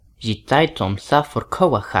Zitajtom sa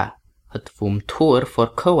forkowacha, hetwum tur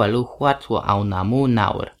forkowalu huatwo au namu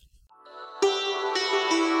naur.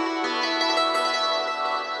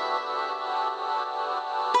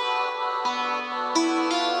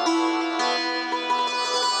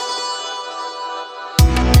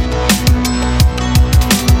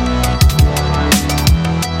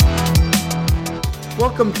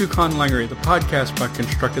 Welcome to Conlangery, the podcast about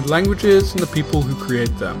constructed languages and the people who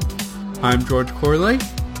create them. I'm George Corley,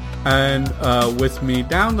 and with me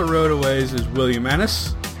down the road a ways is William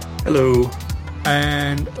Ennis. Hello.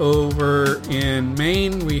 And over in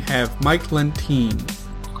Maine we have Mike Lentine.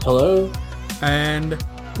 Hello. And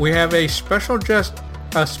we have a special guest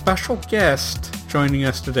joining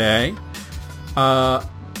us today,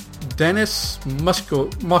 Dennis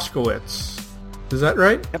Moskowitz. Is that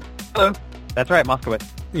right? Yep. Hello. That's right, Moskowitz.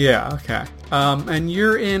 Yeah, okay. And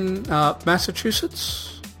you're in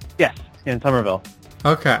Massachusetts? Yes, in Somerville.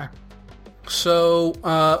 Okay. So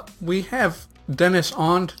we have Dennis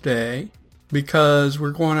on today because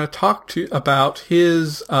we're going to talk about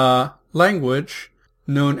his language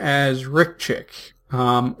known as Rikchik.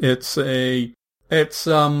 It's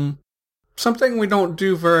something we don't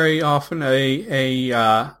do very often,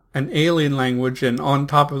 an alien language, and on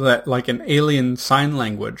top of that, like an alien sign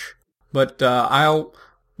language. But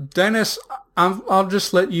Dennis, I'll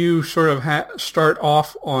just let you sort of start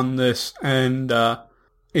off on this, and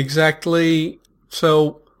exactly.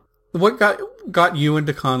 So, what got you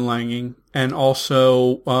into conlanging, and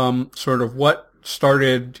also sort of what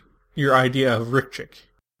started your idea of Rikchik?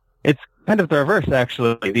 It's kind of the reverse,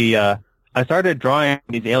 actually. I started drawing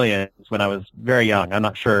these aliens when I was very young. I'm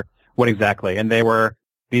not sure what exactly, and they were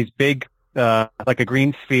these big, like a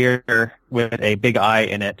green sphere with a big eye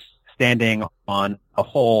in it, standing on a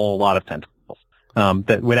whole lot of tentacles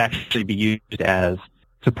that would actually be used as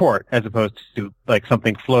support, as opposed to like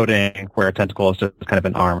something floating where a tentacle is just kind of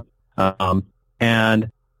an arm. And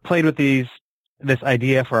played with this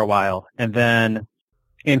idea for a while, and then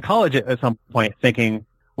in college at some point thinking,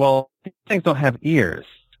 well, these things don't have ears.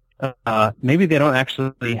 Maybe they don't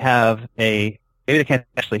actually have maybe they can't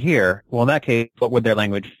actually hear. Well, in that case, what would their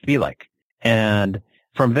language be like? And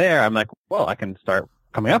from there, I'm like, well, I can start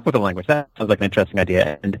coming up with a language. That sounds like an interesting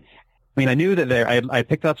idea. And I mean, I knew that I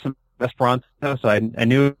picked up some Esperanto, so I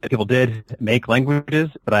knew that people did make languages,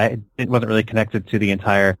 but it wasn't really connected to the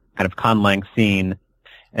entire kind of conlang scene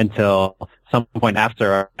until some point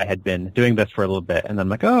after I had been doing this for a little bit. And then I'm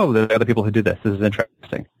like, oh, there are other people who do this. This is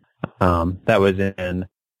interesting. That was in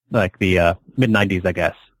like the mid-90s, I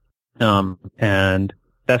guess. And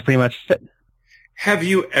that's pretty much it. Have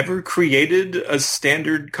you ever created a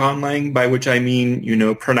standard conlang, by which I mean,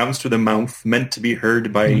 pronounced with a mouth, meant to be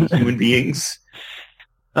heard by human beings?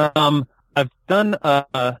 I've done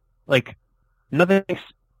like nothing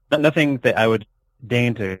that I would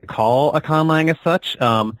deign to call a conlang as such.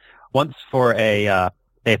 Once for a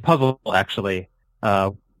puzzle, actually,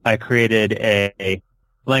 I created a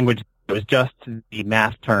language that was just the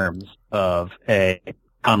math terms of a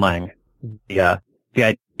conlang. The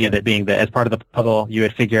idea that being that as part of the puzzle, you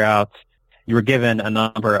would figure out, you were given a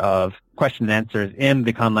number of question and answers in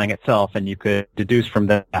the conlang itself, and you could deduce from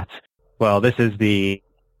that, well, this is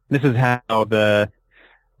how the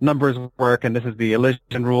numbers work, and this is the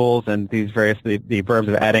elision rules, and these various the verbs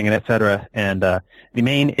of adding and etc. And the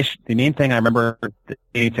main thing I remember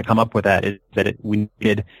needing to come up with that is that we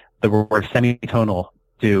needed the word semitonal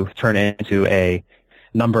to turn into a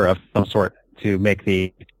number of some sort to make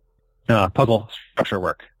the puzzle structure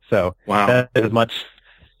work. So wow. That is as much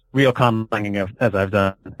real conlanging as I've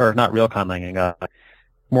done, or not real conlanging,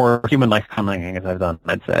 more human-like conlanging as I've done,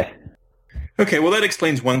 I'd say. Okay, well that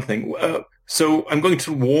explains one thing. So I'm going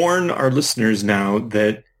to warn our listeners now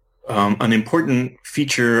that an important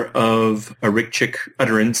feature of a Rikchik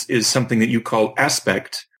utterance is something that you call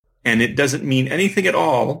aspect, and it doesn't mean anything at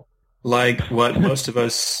all like what most of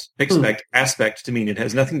us expect aspect to mean. It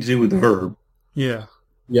has nothing to do with the verb. Yeah.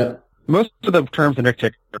 Yep. Most of the terms in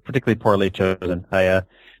Rikchik are particularly poorly chosen. I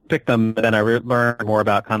picked them, and then I learned more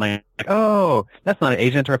about conlang. Like, oh, that's not an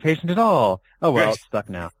agent or a patient at all. Oh, well, it's stuck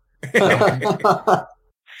now.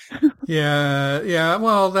 Yeah.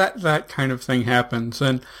 Well, that kind of thing happens,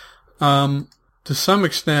 and to some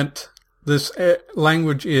extent, this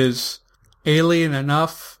language is alien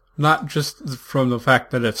enough, not just from the fact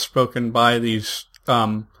that it's spoken by these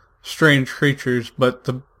strange creatures, but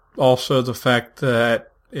also the fact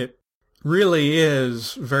that it really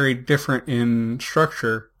is very different in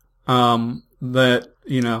structure, that,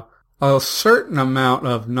 a certain amount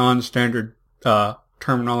of non-standard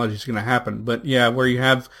terminology is going to happen. But yeah, where you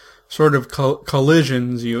have sort of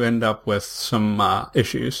collisions, you end up with some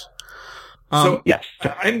issues. So Yes.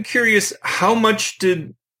 I'm curious, how much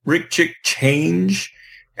did Rick Chick change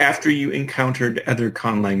after you encountered other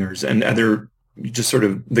conlangers and other, just sort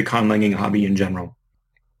of the conlanging hobby in general?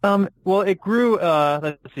 Well, it grew,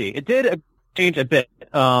 let's see, it did change a bit,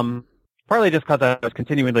 partly just because I was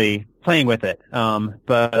continually playing with it.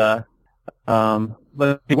 But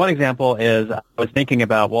let's see, one example is I was thinking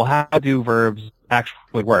about, well, how do verbs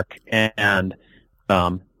actually work? And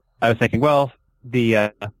I was thinking, well,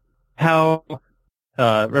 how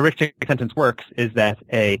a Rick Chick sentence works is that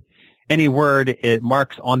any word, it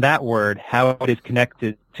marks on that word how it is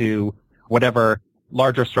connected to whatever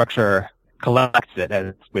larger structure collects it,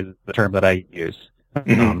 as with the term that I use.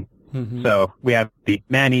 So we have the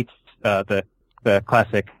man eats, the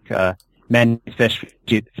classic man eats fish,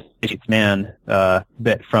 fish eats man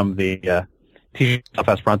bit from the Teach Yourself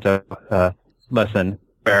Esperanto lesson,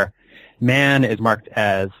 where man is marked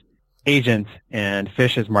as agent and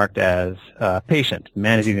fish is marked as patient.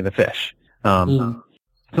 Man is eating the fish. So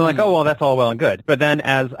like, oh, well, that's all well and good. But then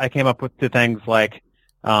as I came up with the things like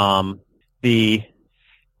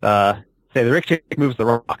say the Rick Chick moves the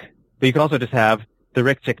rock, but you can also just have the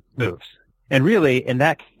Rick Chick moves. And really, in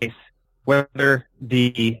that case, whether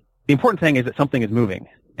the important thing is that something is moving,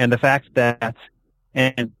 and the fact that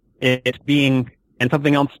and it's being and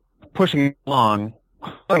something else pushing it along,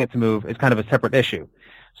 causing it to move, is kind of a separate issue.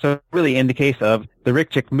 So really, in the case of the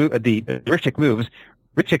Rick Chick the Rick Chick moves,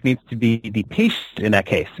 Rick Chick needs to be the patient in that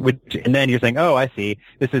case. And then you're saying, oh, I see,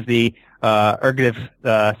 this is the ergative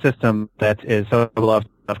system that is so beloved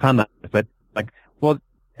of conlangers. But like, well,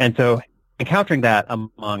 and so encountering that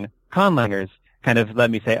among conlangers kind of let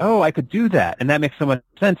me say, oh, I could do that, and that makes so much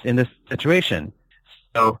sense in this situation.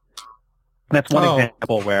 So that's one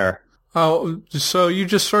example where. Oh, so you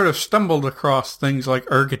just sort of stumbled across things like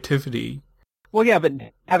ergativity. Well, yeah, but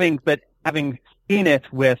having seen it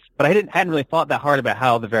but I hadn't really thought that hard about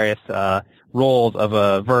how the various roles of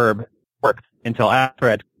a verb work until after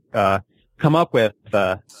I'd come up with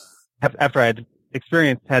after I'd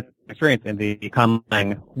had experience in the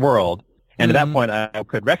conlang world, and at that point I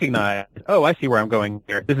could recognize, oh, I see where I'm going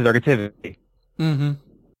here. This is ergativity. Mm-hmm.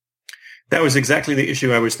 That was exactly the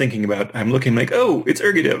issue I was thinking about. I'm looking like, oh, it's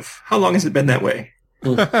ergative. How long has it been that way?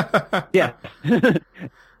 Yeah.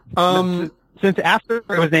 Since after it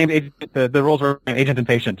was named agent, the roles were named agent and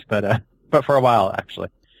patient, but for a while actually.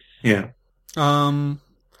 Yeah. Now,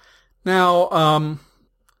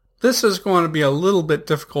 this is going to be a little bit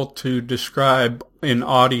difficult to describe in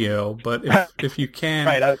audio, but if you can,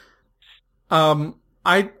 Right.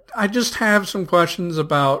 I just have some questions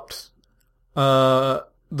about the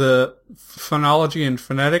phonology and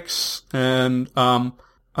phonetics, and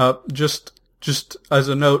just as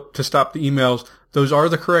a note to stop the emails, those are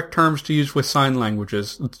the correct terms to use with sign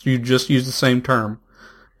languages. You just use the same term.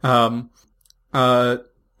 But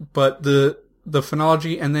the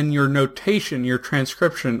phonology and then your notation, your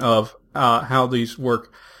transcription of how these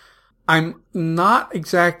work, I'm not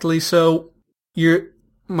exactly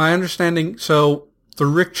my understanding. So the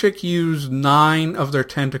Rick Chick use 9 of their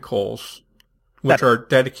tentacles, which are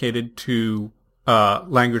dedicated to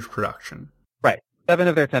language production. Right. 7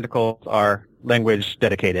 of their tentacles are language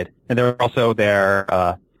dedicated, and there are also their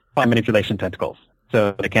fine manipulation tentacles.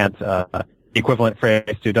 So they can't. The equivalent phrase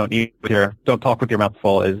to don't talk with your mouth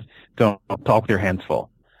full is don't talk with your hands full.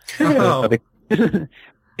 Oh. So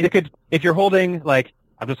it could, if you're holding, like,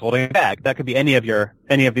 I'm just holding a bag, that could be any of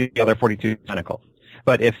the other 42 tentacles.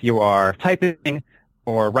 But if you are typing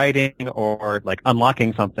or writing or like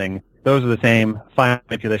unlocking something, those are the same fine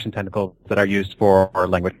manipulation tentacles that are used for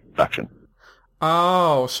language production.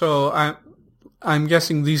 Oh, so I'm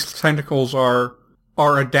guessing these tentacles are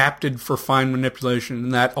adapted for fine manipulation,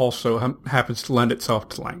 and that also happens to lend itself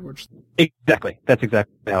to language. Exactly. That's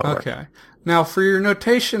exactly how it works. Okay. Now, for your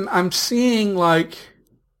notation, I'm seeing, like,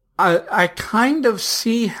 I kind of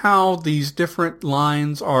see how these different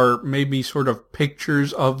lines are maybe sort of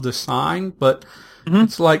pictures of the sign, but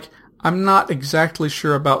it's like I'm not exactly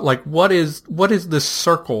sure about, like, what is this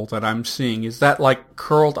circle that I'm seeing? Is that, like,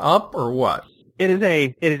 curled up or what? It is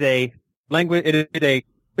a language. It is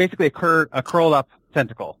basically a curled up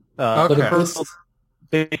tentacle. Okay.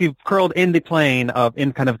 If you've curled in the plane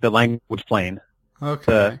in kind of the language plane.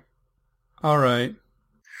 Okay. All right.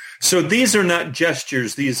 So these are not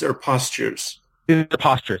gestures; these are postures. These are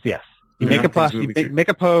postures. Yes. You make a pose.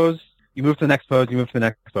 You move to the next pose. You move to the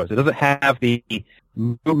next pose. It doesn't have the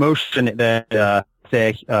motion that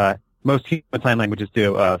most human sign languages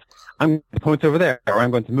do. Of I'm going to point over there, or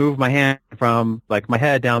I'm going to move my hand from like my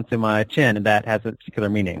head down to my chin, and that has a particular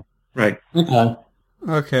meaning. Right. Okay.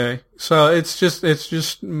 Okay. So it's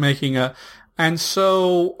just making a, and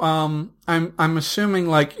so, I'm assuming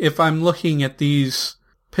like if I'm looking at these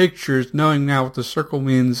pictures, knowing now what the circle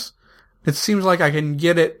means, it seems like I can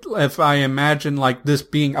get it if I imagine like this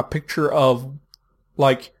being a picture of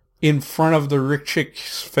like in front of the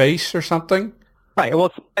Rikchik's face or something. Right. Well,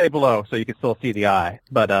 it's slightly below, so you can still see the eye.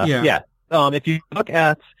 But yeah. If you look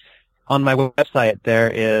at on my website,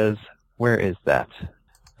 there is, where is that?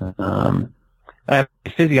 I have a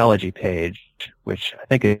physiology page, which I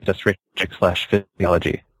think is just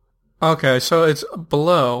Rikchik/physiology. Okay, so it's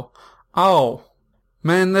below. Oh,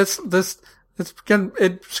 man, it's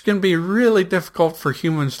gonna be really difficult for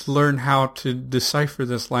humans to learn how to decipher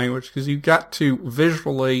this language because you've got to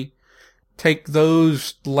visually take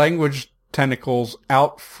those language tentacles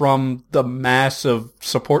out from the mass of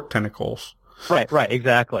support tentacles. Right,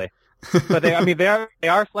 exactly. But they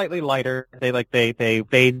are slightly lighter. They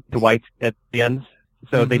fade to white at the ends,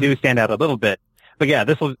 so they do stand out a little bit. But yeah,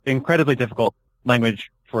 this was incredibly difficult language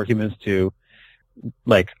for humans to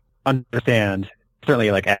like understand.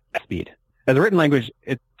 Certainly, like at speed. As a written language,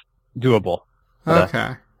 it's doable.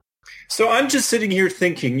 Okay. So I'm just sitting here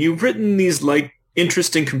thinking, you've written these like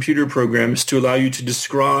interesting computer programs to allow you to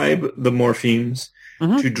describe the morphemes,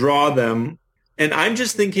 to draw them. And I'm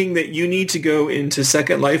just thinking that you need to go into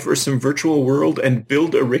Second Life or some virtual world and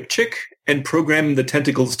build a Rikchik and program the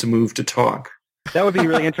tentacles to move to talk. That would be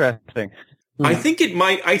really interesting. I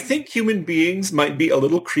think human beings might be a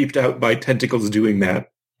little creeped out by tentacles doing that.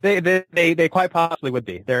 They quite possibly would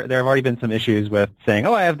be. There have already been some issues with saying,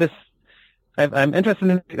 "Oh, I have this. I'm interested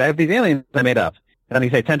in. I have these aliens I made up." And then you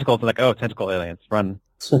say tentacles, and like, "Oh, tentacle aliens, run!"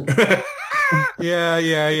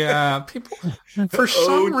 Yeah. People, for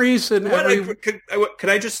some reason, could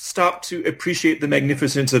I just stop to appreciate the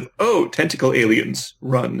magnificence of tentacle aliens,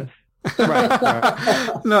 run? Right.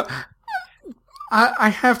 No, I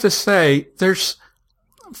have to say, there's.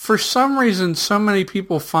 For some reason, so many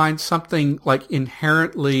people find something like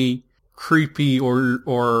inherently creepy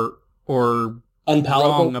or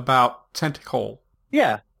unpalatable wrong about tentacle.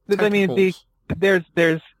 Yeah, I mean, there's.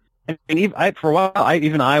 I mean, for a while,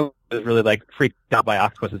 I was really like freaked out by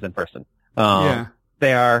octopuses in person.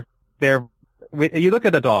 They're. You look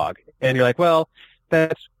at a dog and you're like, well,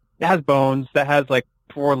 it has bones, that has like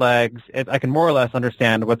 4 legs. I can more or less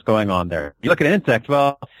understand what's going on there. You look at an insect,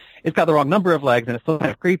 well, it's got the wrong number of legs and it's still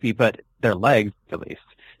kind of creepy, but they're legs at least.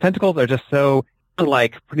 Tentacles are just so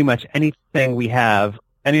unlike pretty much anything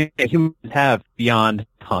anything humans have beyond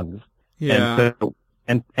tongues. Yeah.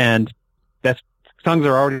 And that's tongues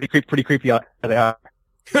are already pretty creepy as they are.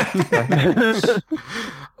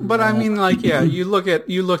 But I mean, like, yeah, you look at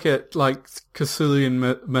like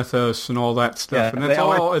Cthulhian mythos and all that stuff, and it's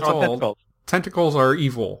all tentacles are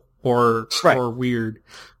evil or weird.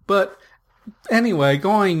 But anyway,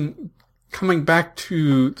 coming back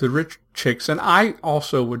to the Rikchiks, and I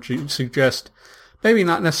also would suggest maybe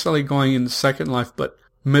not necessarily going into Second Life, but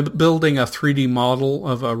building a 3D model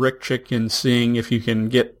of a Rikchik and seeing if you can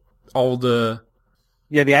get all the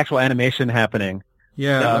actual animation happening.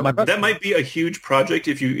 Yeah, that might be a huge project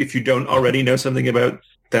if you don't already know something about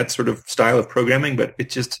that sort of style of programming. But it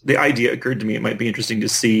just, the idea occurred to me. It might be interesting to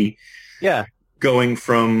see. Yeah, going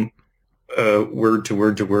from word to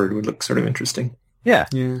word to word would look sort of interesting. Yeah.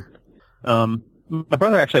 My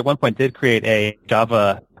brother actually at one point did create a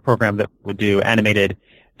Java program that would do animated,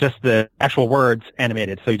 just the actual words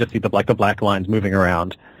animated. So you just see the black lines moving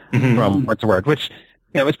around from word to word, which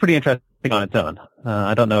was pretty interesting on its own.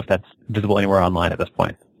 I don't know if that's visible anywhere online at this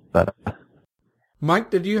point. But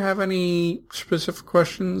Mike, did you have any specific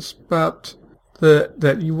questions about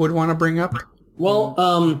that you would want to bring up? Well,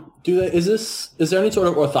 is there any sort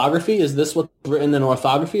of orthography? Is this what's written in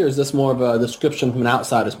orthography, or is this more of a description from an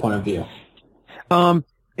outsider's point of view?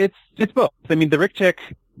 It's both. I mean, the Rikchik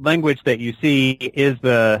language that you see is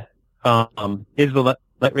their written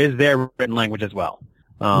language as well.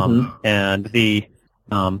 And the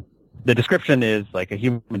description is like a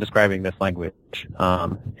human describing this language.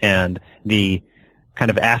 And the kind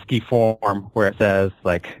of ASCII form where it says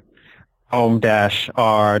like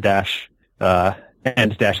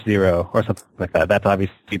home-r-end-0 or something like that. That's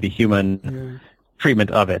obviously the human treatment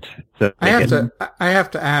of it. So I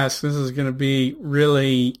have to ask, this is going to be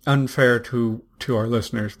really unfair to our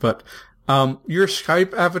listeners, but your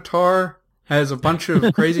Skype avatar has a bunch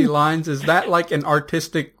of crazy lines. Is that like an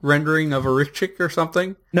artistic rendering of a Rikchik or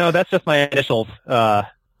something? No, that's just my initials. Oh,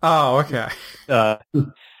 okay.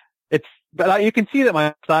 But you can see that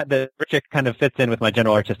the Rikchik kind of fits in with my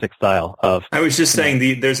general artistic style of. I was just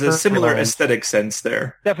saying there's a similar aesthetic sense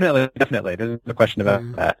there. Definitely. There's no question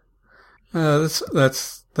about that.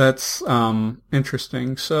 That's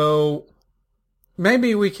interesting. So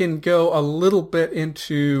maybe we can go a little bit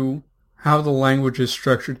into how the language is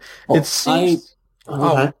structured. It seems.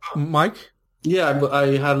 Mike? Yeah, but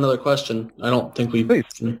I had another question. I don't think we. Please.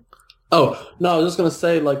 Oh no, I was just going to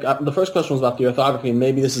say, like, the first question was about the orthography, and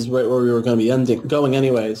maybe this is right where we were going to be going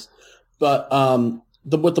anyways. But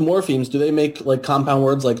with the morphemes, do they make like compound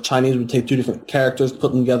words like Chinese would take two different characters,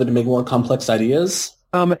 put them together to make more complex ideas?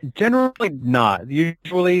 Generally not.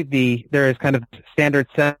 Usually there is kind of standard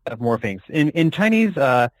set of morphemes. In Chinese,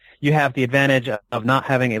 you have the advantage of not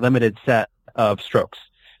having a limited set of strokes.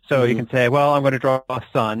 So you can say, well, I'm going to draw a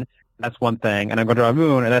sun. That's one thing, and I'm going to draw a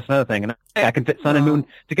moon, and that's another thing. And I can fit sun and moon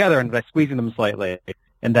together, and by squeezing them slightly,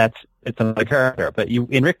 and it's another character. But in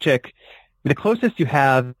Rikchik, the closest you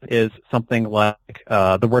have is something like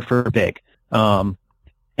the word for big. Big,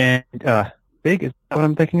 is that what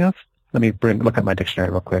I'm thinking of? Let me look at my dictionary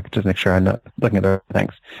real quick, just make sure I'm not looking at other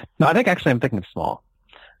things. No, I think actually I'm thinking of small.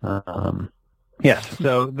 Yes,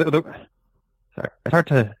 so sorry, it's hard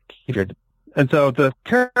to keep your. And so the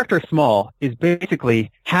character small is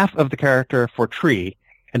basically half of the character for tree,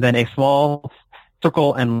 and then a small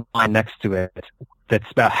circle and line next to it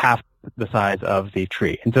that's about half the size of the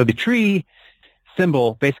tree. And so the tree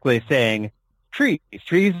symbol basically is saying trees.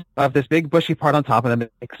 Trees have this big bushy part on top, and then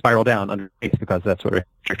they spiral down underneath because that's what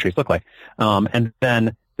trees look like. And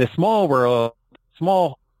then the small word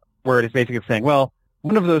is basically saying, well,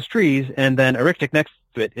 one of those trees, and then a Rikchik next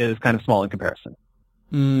to it is kind of small in comparison.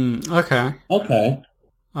 Okay.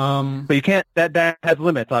 But you can't. That has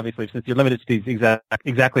limits, obviously, since you're limited to these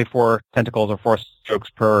exactly 4 tentacles or 4 strokes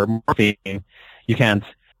per morpheme. You can't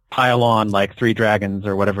pile on like 3 dragons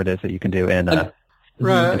or whatever it is that you can do in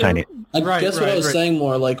Chinese. I guess what I was saying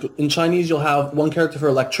more, like in Chinese, you'll have one character for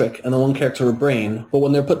electric and then one character for brain. But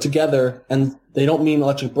when they're put together, and they don't mean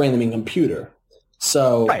electric brain, they mean computer.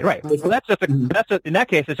 So right. Well, that's just in that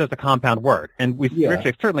case, it's just a compound word, and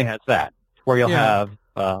Rikchik certainly has that, where you'll have.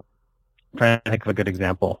 Trying to think of a good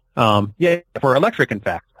example. For electric, in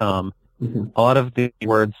fact, a lot of the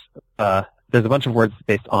words, there's a bunch of words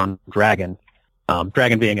based on dragon,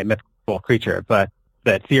 dragon being a mythical creature, but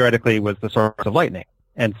that theoretically was the source of lightning.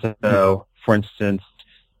 And so, for instance,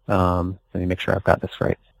 let me make sure I've got this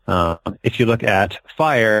right. If you look at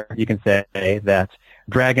fire, you can say that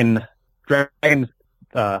dragon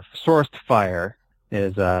sourced fire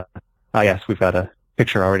is, yes, we've got a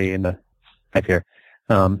picture already in the type here.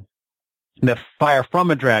 The fire from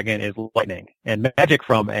a dragon is lightning, and magic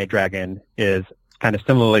from a dragon is kind of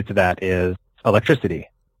similarly to that is electricity.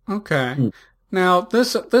 Okay. Now,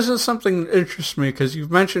 this is something that interests me because you've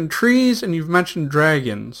mentioned trees and you've mentioned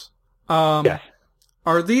dragons. Yes.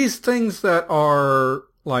 Are these things that are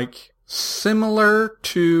like similar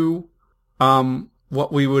to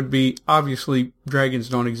what we would be? Obviously, dragons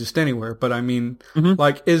don't exist anywhere, but I mean,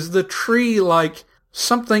 like, is the tree like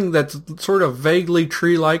something that's sort of vaguely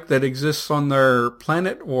tree-like that exists on their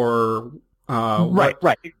planet, or right?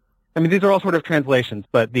 I mean, these are all sort of translations,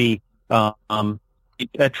 but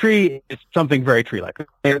a tree is something very tree-like.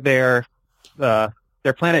 Their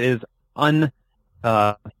planet is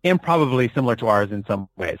improbably similar to ours in some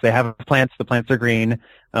ways. They have plants. The plants are green.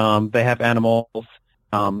 They have animals.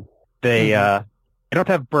 They don't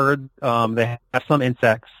have birds. They have some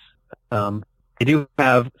insects. They do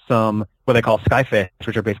have some what they call skyfish,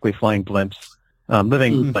 which are basically flying blimps,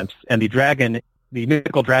 living blimps. And the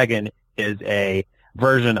mythical dragon, is a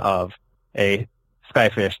version of a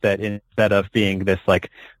skyfish that instead of being this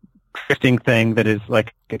like drifting thing that is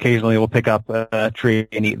like occasionally will pick up a tree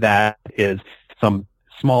and eat that, is some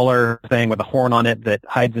smaller thing with a horn on it that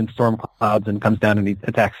hides in storm clouds and comes down and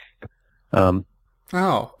attacks.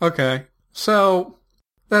 Oh, okay. So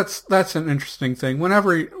that's an interesting thing.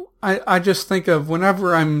 Whenever I just think of,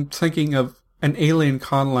 whenever I'm thinking of an alien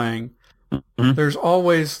conlang, there's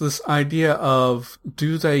always this idea of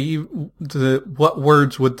what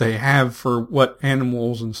words would they have for what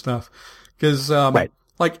animals and stuff? Because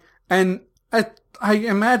and I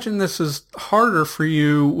imagine this is harder for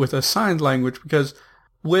you with a signed language, because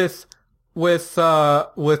with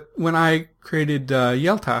when I created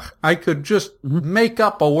Yeltach, I could just make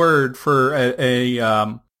up a word for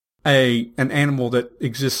an animal that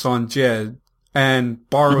exists on Jed and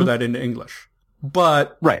borrow that into English.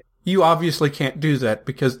 But you obviously can't do that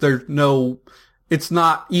because it's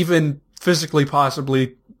not even physically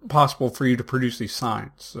possible for you to produce these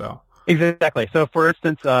signs. So exactly. So for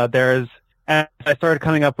instance, as I started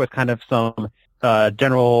coming up with kind of some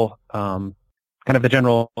general the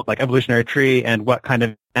general like evolutionary tree and what kind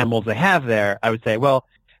of animals they have there, I would say, well,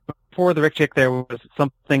 before the Rikchik, there was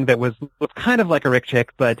something that was kind of like a Rikchik,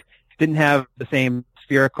 but didn't have the same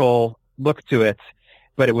spherical look to it,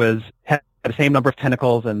 but it had the same number of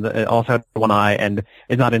tentacles and it also had one eye and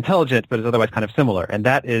is not intelligent, but is otherwise kind of similar. And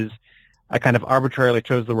that is, I kind of arbitrarily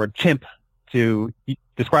chose the word chimp to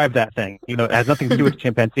describe that thing. You know, it has nothing to do with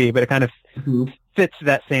chimpanzee, but it kind of fits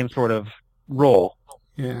that same sort of role.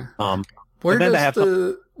 Yeah. Where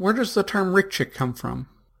does the term Rick-Chick come from?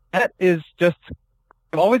 That is just,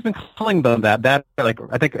 I've always been calling them that. That, like,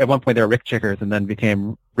 I think at one point they were Rick-Chickers and then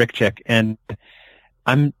became Rick-Chick. And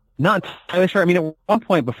I'm not entirely sure. I mean, at one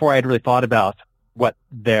point before I had really thought about what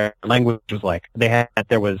their language was like, there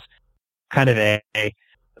was kind of a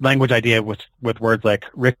language idea with words like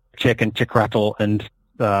Rick-Chick and Chick-Rattle and,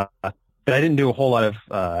 that I didn't do a whole lot of,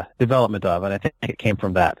 development of, and I think it came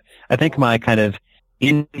from that. I think my kind of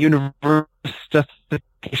in-universe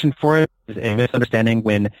justification for it is a misunderstanding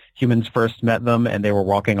when humans first met them and they were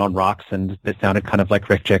walking on rocks and it sounded kind of like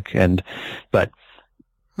Rick-Chick but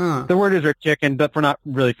the word is Rick-Chick, but for not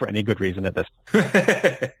really for any good reason at this point.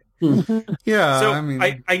 Yeah. So I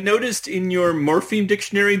mean, I noticed in your Morpheme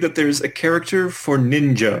dictionary that there's a character for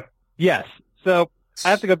ninja. Yes. So I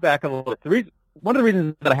have to go back a little bit. One of the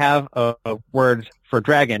reasons that I have a word for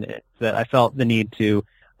dragon is that I felt the need to,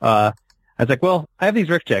 I was like, well, I have these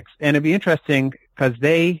Rick-Chicks, and it'd be interesting because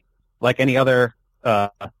they, like any other,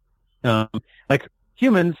 like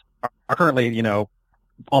humans are currently, you know,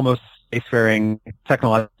 almost spacefaring,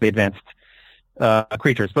 technologically advanced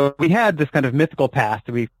creatures. But we had this kind of mythical past.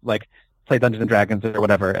 We like played Dungeons and Dragons or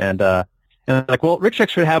whatever, and like, well,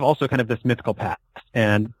 Rick-Chicks should have also kind of this mythical past,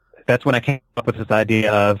 and that's when I came up with this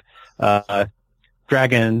idea of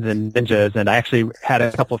dragons and ninjas. And I actually had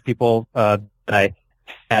a couple of people that I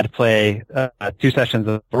had play 2 sessions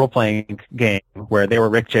of a role-playing game where they were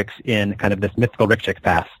Rick-Chicks in kind of this mythical Rick-Chick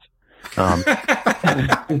past. So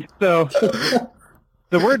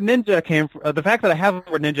the word ninja came from the fact that I have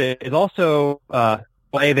the word ninja is also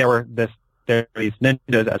there were these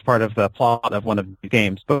ninjas as part of the plot of one of the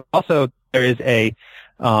games, but also there is a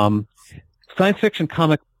science fiction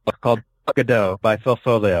comic book called Godot by Phil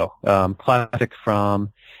Folio, classic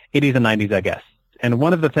from 80s and 90s, I guess. And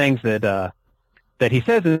one of the things that he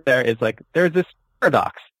says in there is like there's this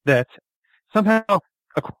paradox that somehow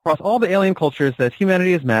across all the alien cultures that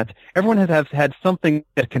humanity has met, everyone has had something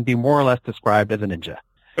that can be more or less described as a ninja.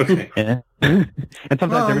 Okay. And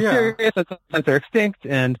sometimes they're mysterious, and sometimes they're extinct.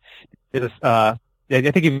 And it's, I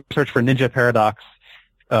think if you search for ninja paradox,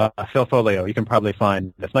 Phil Folio, you can probably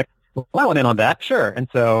find this. Like, well, I went in on that, sure. And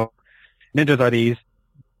so ninjas are these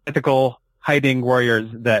mythical hiding warriors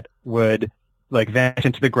that would like vanish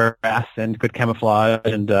into the grass and could camouflage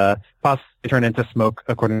and possibly turn into smoke,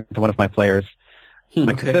 according to one of my players.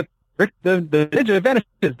 Okay. Like, the ninja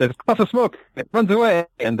vanishes, there's a puff of smoke, it runs away,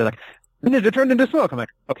 and they're like, the ninja turned into smoke. I'm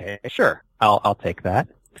like, okay, sure, I'll take that.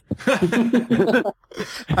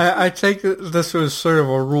 I take it this was sort of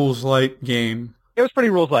a rules light game. It was pretty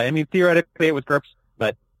rules light. I mean, theoretically it was GURPS,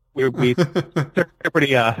 but we took it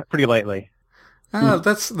pretty lightly.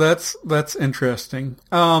 That's interesting.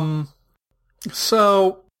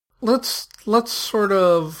 So let's sort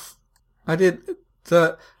of.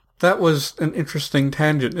 That was an interesting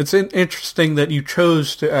tangent. It's interesting that you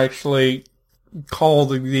chose to actually call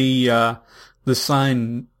the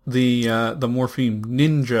sign the morpheme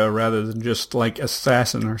ninja rather than just like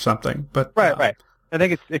assassin or something. But right. I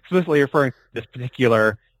think it's explicitly referring to this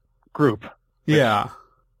particular group. Yeah.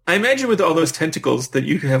 I imagine with all those tentacles that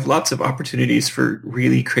you could have lots of opportunities for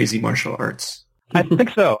really crazy martial arts. I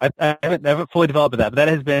think so. I haven't fully developed that, but that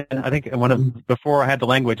has been, I think, before I had the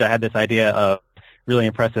language, I had this idea of really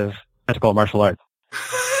impressive tentacle martial arts.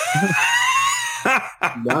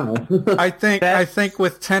 Wow. I think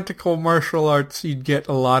with tentacle martial arts, you'd get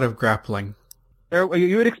a lot of grappling.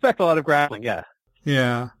 You would expect a lot of grappling, yeah.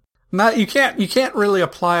 Yeah. You can't really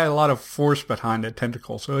apply a lot of force behind a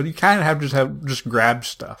tentacle, so you kind of have to just grab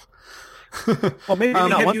stuff. Well, maybe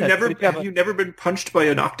not. Have you never been punched by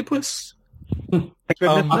an octopus?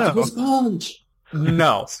 Octopus punch.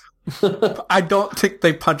 No. I don't think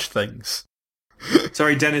they punch things.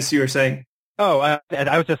 Sorry, Dennis, you were saying? Oh, I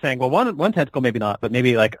was just saying, well, one tentacle maybe not, but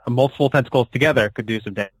maybe like multiple tentacles together could do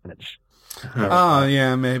some damage. Oh,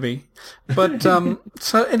 yeah, maybe. But,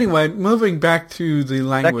 so anyway, moving back to the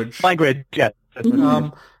language. Language, yes.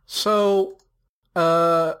 So,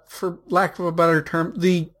 for lack of a better term,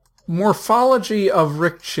 the morphology of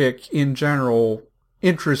Rick-Chick in general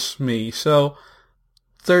interests me. So,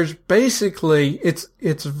 there's basically,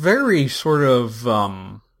 it's very sort of,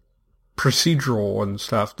 procedural and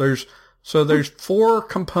stuff. There's 4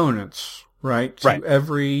 components, right? To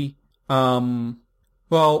every,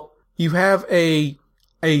 well, you have a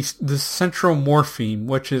the central morpheme,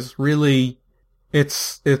 which is really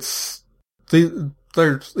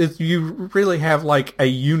you really have like a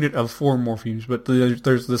unit of 4 morphemes, but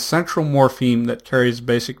there's the central morpheme that carries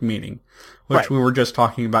basic meaning, which Right. we were just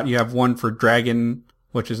talking about. You have one for dragon,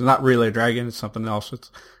 which is not really a dragon; it's something else.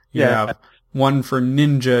 You have one for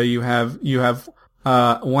ninja. You have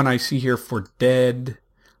one I see here for dead.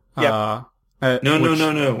 Yep.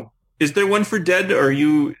 No. Is there one for dead? Or are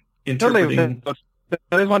you interpreting?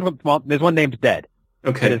 There's one named Dead.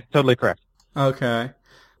 Okay. That is totally correct. Okay.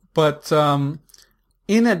 But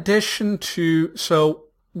in addition to, so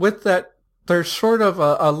with that, there's sort of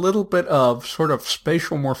a little bit of sort of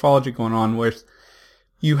spatial morphology going on with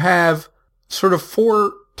you have sort of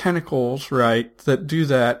 4 tentacles, right, that do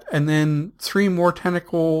that, and then 3 more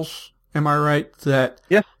tentacles, am I right, that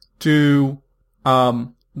Yes. do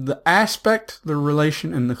the aspect, the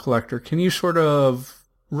relation, and the collector. Can you sort of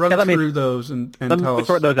run through those and Let tell me us?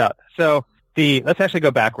 sort those out. So let's actually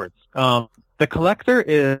go backwards. The collector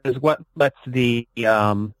is what lets the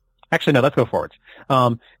actually no, let's go forwards.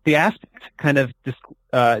 The aspect kind of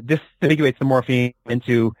disambiguates the morpheme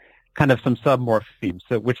into kind of some submorphemes,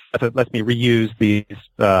 so which lets me reuse these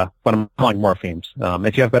what I'm calling morphemes.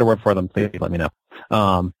 If you have a better word for them, please let me know.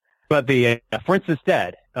 But for instance,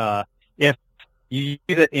 dead. If you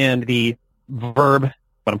use it in the verb,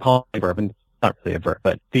 what I'm calling a verb, and it's not really a verb,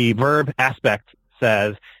 but the verb aspect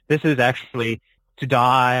says this is actually to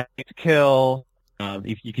die, to kill.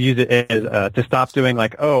 You can use it as to stop doing,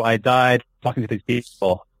 like, oh, I died talking to these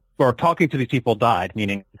people, or talking to these people died,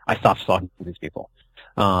 meaning I stopped talking to these people.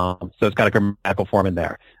 So it's got a grammatical form in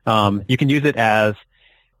there. You can use it as,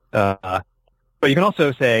 but you can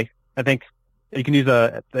also say, I think you can use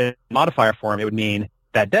the modifier form. It would mean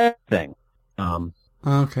that dead thing.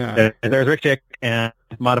 Okay. There's Rick Chick and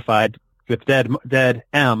modified with dead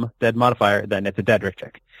modifier, then it's a dead Rick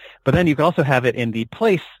Chick. But then you can also have it in the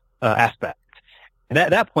place aspect. And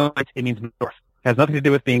at that point, it means north. It has nothing to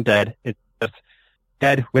do with being dead. It's just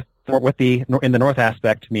dead in the north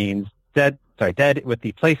aspect means dead. Sorry, dead with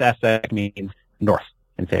the place aspect means north.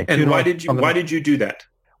 And why did you do that?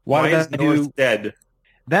 Why is north dead?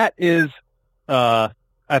 That is, I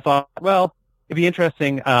thought, well, it'd be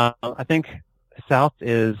interesting. I think south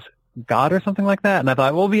is God or something like that. And I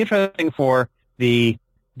thought, well, it'd be interesting for the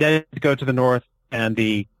dead to go to the north and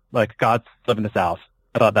the gods live in the south.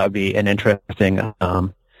 I thought that would be an interesting.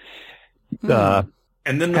 And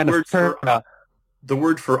then the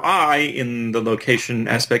word for I in the location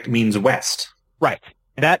aspect means west. Right.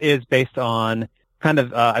 That is based on kind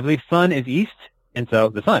of, I believe sun is east, and so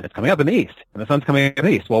the sun is coming up in the east, and the sun's coming up in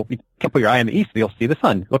the east. Well, you can't put your eye in the east, you'll see the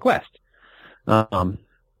sun. Look west. So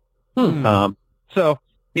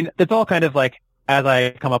it's all kind of like, as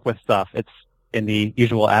I come up with stuff, it's in the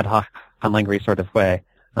usual ad hoc conlangery sort of way.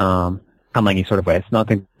 Conlangy sort of way. It's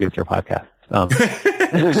nothing to do with your podcast.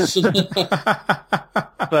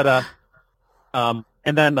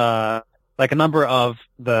 And then, like a number of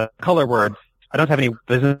the color words, I don't have any,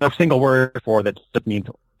 there's no single word for that just means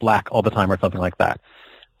black all the time or something like that.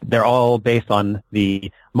 They're all based on the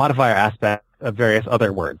modifier aspect of various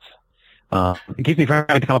other words. It keeps me from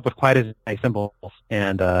having to come up with quite as many symbols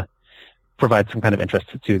and provide some kind of interest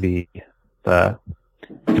to the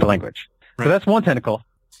language. Right. So that's one tentacle.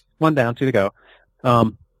 One down, 2 to go.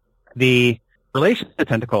 The relation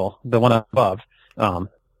tentacle, the one above,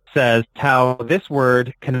 says how this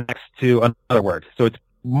word connects to another word. So it's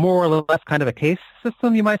more or less kind of a case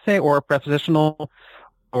system, you might say, or a prepositional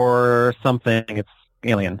or something. It's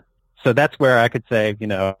alien. So that's where I could say,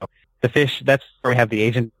 the fish, that's where we have the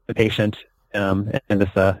agent, the patient, in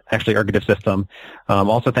this actually ergative system.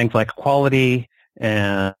 Also things like quality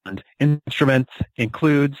and instruments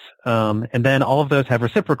includes, and then all of those have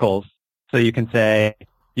reciprocals. So you can say,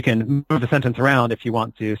 you can move the sentence around if you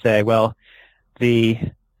want to say, well, the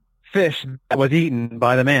fish that was eaten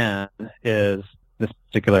by the man is this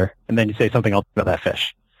particular, and then you say something else about that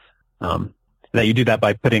fish. That you do that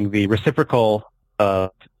by putting the reciprocal,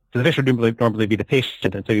 so the fish would normally be the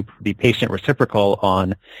patient, and so you put the patient reciprocal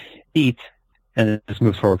on eat, and it just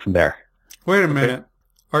moves forward from there. Wait a minute.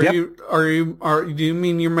 Do you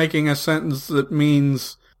mean you're making a sentence that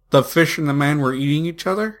means the fish and the man were eating each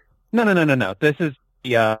other? No. This is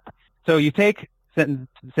so you take sentence,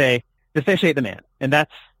 say, the fish ate the man, and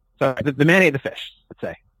that's, sorry, the man ate the fish, let's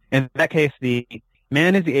say. In that case, the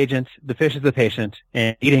man is the agent, the fish is the patient,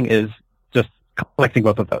 and eating is just collecting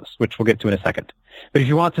both of those, which we'll get to in a second. But if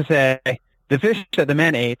you want to say, the fish that the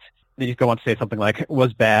man ate, then you go on to say something like, it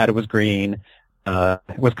was bad, it was green, it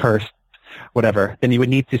was cursed, whatever, then you would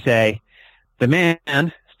need to say, the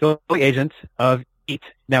man, still the agent of eat.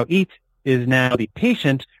 Now, eat is now the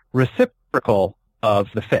patient reciprocal of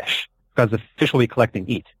the fish, because the fish will be collecting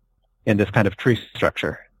heat in this kind of tree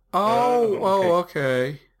structure.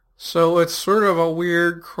 Okay. So it's sort of a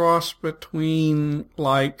weird cross between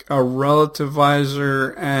like a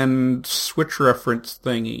relativizer and switch reference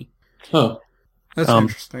thingy. Huh. That's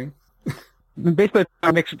interesting. Basically,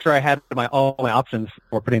 I make sure I had all my options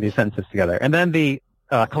for putting these sentences together. And then the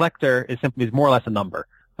collector is more or less a number,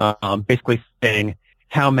 basically saying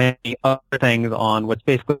how many other things on what's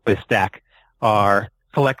basically a stack are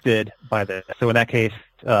collected by this. So in that case,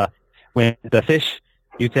 when the fish,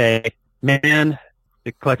 you say, man,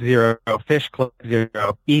 it collects 0, fish collects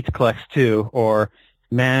 0, eat collects 2, or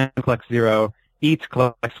man collects 0, eat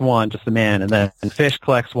collects 1, just the man, and then fish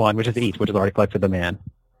collects 1, which is eat, which has already collected the man.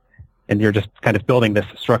 And you're just kind of building this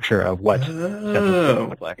structure of what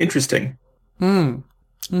look like. Interesting.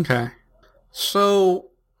 Okay. So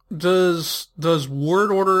does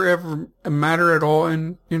word order ever matter at all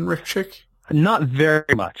in Rick-Chick? Not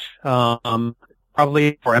very much.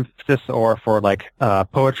 Probably for emphasis or for like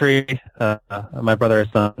poetry. My brother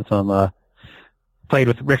has done some played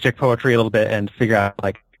with Rick-Chick poetry a little bit and figure out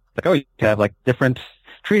like oh, you have like different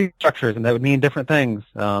tree structures and that would mean different things.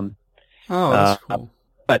 That's cool.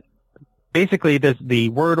 But basically, there's the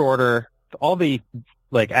word order, all the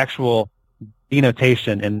like actual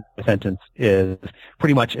denotation in the sentence is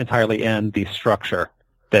pretty much entirely in the structure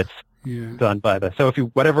that's done by the. So if you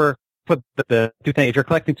put the two things, if you're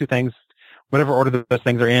collecting two things, whatever order those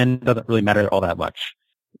things are in doesn't really matter all that much.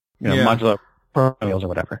 Modular polynomials or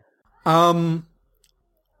whatever.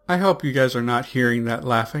 I hope you guys are not hearing that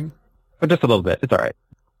laughing. But just a little bit. It's all right.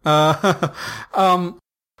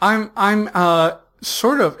 I'm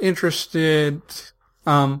sort of interested.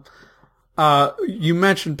 You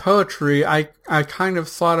mentioned poetry. I kind of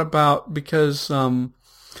thought about because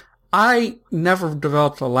I never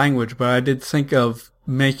developed a language, but I did think of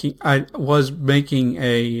making. I was making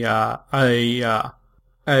an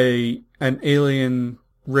alien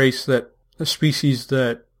race a species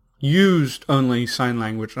that used only sign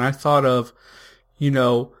language, and I thought of,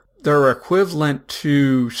 their equivalent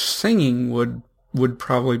to singing would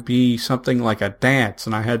probably be something like a dance,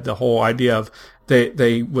 and I had the whole idea of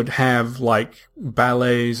they would have like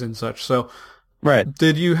ballets and such. So, right.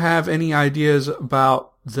 Did you have any ideas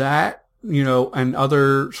about that, and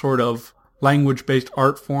other sort of language-based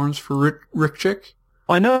art forms for Rick-Chick?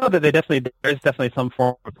 Well, I know that there's definitely some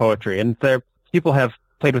form of poetry, and people have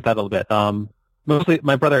played with that a little bit. Mostly,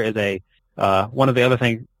 my brother is one of the other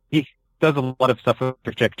things. He does a lot of stuff with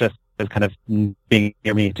Rick-Chick just as kind of being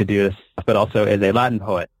near me to do this, but also is a Latin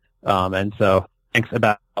poet, and so thinks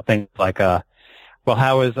about things like, how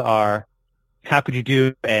could you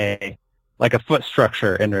do a foot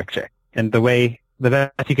structure in Rick-Chick? And the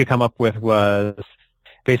best he could come up with was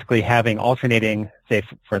basically having alternating, say,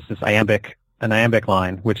 for instance, an iambic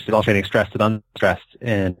line, which is alternating stressed and unstressed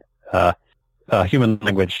in human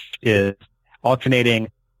language, is alternating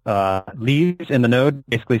leaves in the node,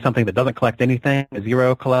 basically something that doesn't collect anything, a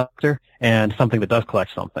zero collector, and something that does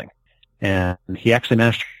collect something. And he actually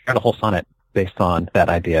managed to write a whole sonnet based on that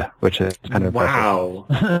idea, which is kind of wow.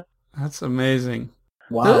 impressive. That's amazing.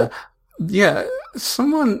 Wow. Yeah,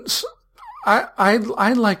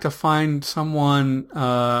 I'd like to find someone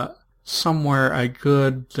somewhere a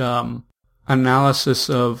good analysis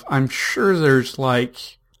of. I'm sure there's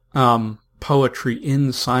like poetry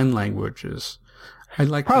in sign languages. I'd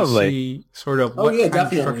like to see sort of what kind of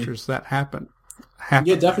structures that happen.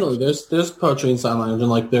 Yeah, definitely. There's poetry in sign language, and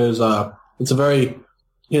like there's it's a very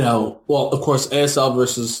of course ASL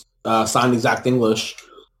versus signed exact English,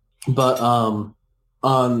 but on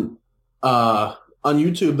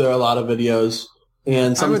YouTube there are a lot of videos,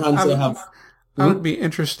 and sometimes they have. I would be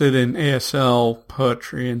interested in ASL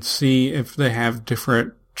poetry and see if they have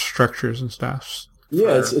different structures and stuff.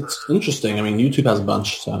 Yeah, it's interesting. I mean, YouTube has a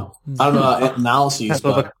bunch, so I don't know about analyses.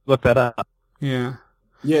 But look that up. Yeah.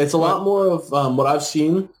 Yeah, it's a lot more of what I've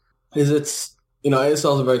seen is it's,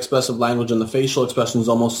 ASL is a very expressive language, and the facial expressions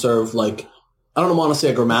almost serve like, I don't want to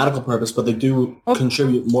say a grammatical purpose, but they do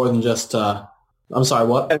contribute more than just, I'm sorry,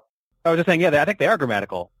 what? I was just saying, I think they are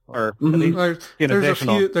grammatical. Or at least,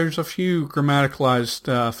 there's a few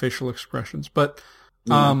grammaticalized facial expressions, but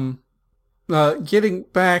getting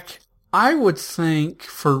back, I would think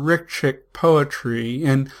for Rick-Chick poetry,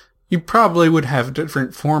 and you probably would have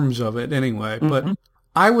different forms of it anyway, but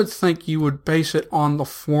I would think you would base it on the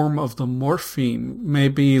form of the morpheme,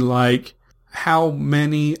 maybe like how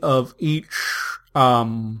many of each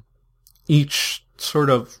sort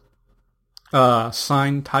of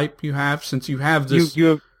sign type you have, since you have this.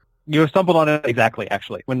 You have stumbled on it exactly.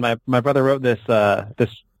 Actually, when my brother wrote this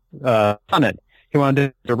sonnet. He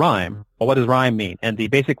wanted to rhyme. Well, what does rhyme mean? And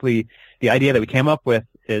basically the idea that we came up with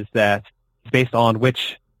is that it's based on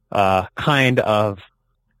which kind of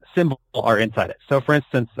symbol are inside it. So, for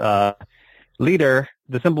instance, leader,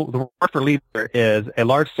 the word for leader is a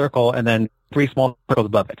large circle and then 3 small circles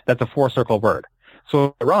above it. That's a 4-circle word.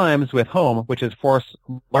 So it rhymes with home, which is 4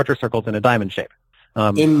 larger circles in a diamond shape.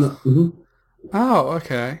 Oh,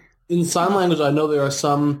 okay. In sign language, I know there are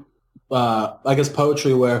some, I guess,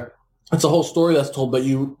 poetry where it's a whole story that's told, but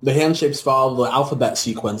the hand shapes follow the alphabet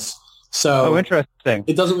sequence. So interesting.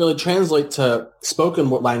 It doesn't really translate to spoken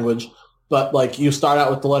language, but like you start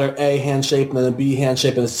out with the letter A hand shape and then a B hand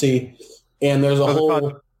shape and a C, and there's a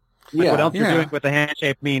whole. What else you're doing with the hand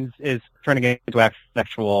shape means is turning it into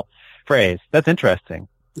actual phrase. That's interesting.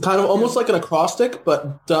 Kind of almost like an acrostic,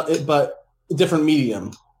 but different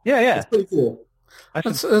medium. Yeah. It's pretty cool.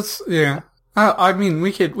 I mean,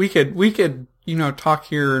 we could talk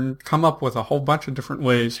here and come up with a whole bunch of different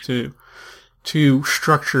ways to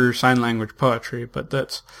structure sign language poetry, but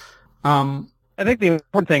that's. I think the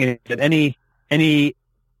important thing is that any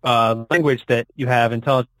language that you have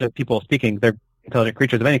intelligent people speaking, they're intelligent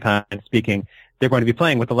creatures of any kind speaking, they're going to be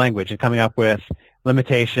playing with the language and coming up with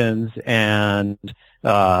limitations and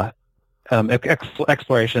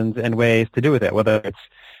explorations and ways to do with it, whether it's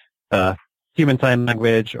human sign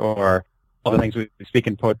language or all the things we speak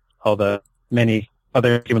in all the many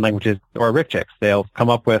other human languages or Rikchiks. They'll come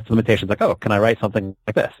up with limitations like, oh, can I write something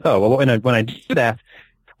like this? Oh, well, when I do that,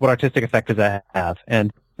 what artistic effect does that have?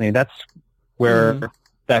 And I mean, that's where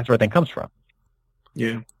that sort of thing comes from.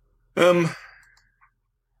 Yeah.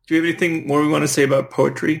 Do you have anything more we want to say about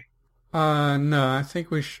poetry? No, I think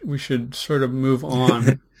we should sort of move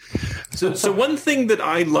on. So one thing that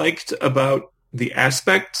I liked about the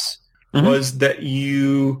aspects was that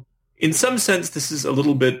you, in some sense, this is a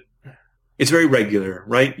little bit, it's very regular,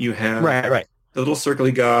 right? You have right. The little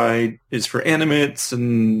circly guy is for animates,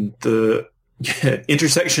 and the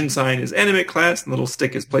intersection sign is animate class, and the little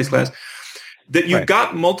stick is place class. That you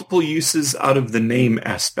got multiple uses out of the name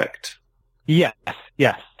aspect. Yes.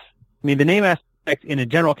 I mean, the name aspect in a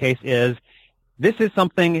general case is this is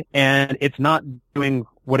something, and it's not doing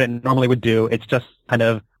what it normally would do. It's just kind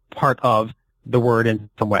of part of the word in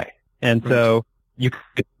some way. And so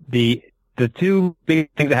the 2 big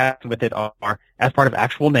things that happen with it are as part of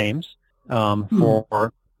actual names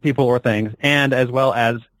for people or things, and as well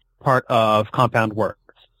as part of compound words.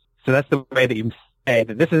 So that's the way that you say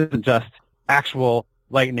that this isn't just actual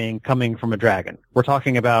lightning coming from a dragon. We're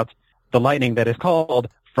talking about the lightning that is called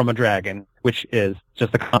from a dragon, which is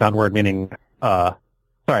just a compound word meaning,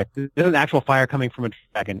 this isn't actual fire coming from a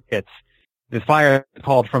dragon. It's the fire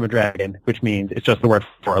called from a dragon, which means it's just the word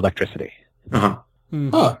for electricity. Huh.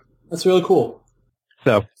 That's really cool.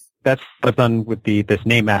 So that's what I've done with this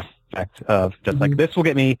name aspect of just like, this will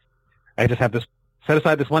get me, I just have this, set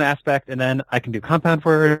aside this one aspect, and then I can do compound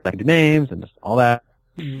words, I can do names, and just all that.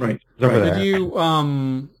 Right. Did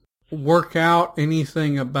you work out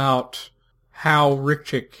anything about how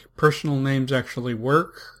Rikchik personal names actually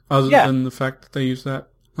work, other than the fact that they use that?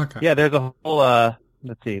 Okay. Yeah, there's a whole,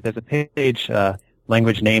 there's a page,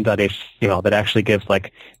 languagename.html, that actually gives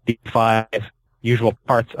like the 5 usual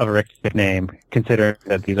parts of a Rikchik name, considering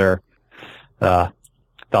that these are, they'll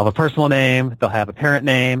have a personal name, they'll have a parent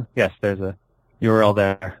name. Yes, there's a URL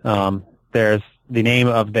there. There's the name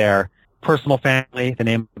of their personal family, the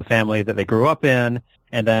name of the family that they grew up in,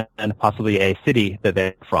 and then possibly a city that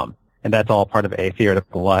they're from. And that's all part of a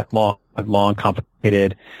theoretical, long,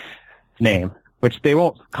 complicated name, which they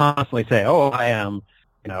won't constantly say, oh, I am,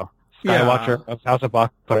 Skywatcher of House of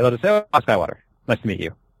Bach. They'll just say, oh, Skywatcher. Nice to meet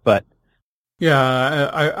you. But yeah,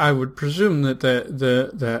 I would presume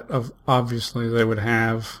that obviously they would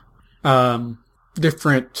have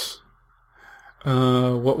different.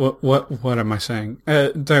 What am I saying?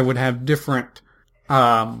 They would have different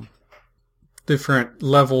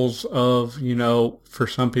levels of, for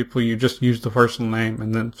some people you just use the personal name,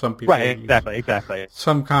 and then some people exactly.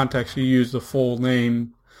 Some contexts you use the full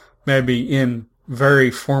name, maybe in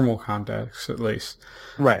very formal contexts at least.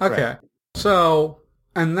 Right. Okay. Right. So,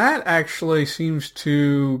 and that actually seems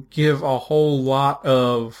to give a whole lot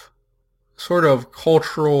of sort of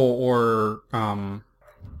cultural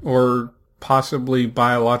or possibly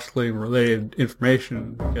biologically related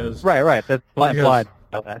information, because right. That's blind.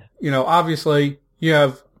 Obviously you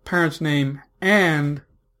have parent's name and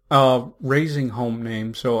raising home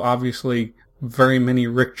name, so obviously very many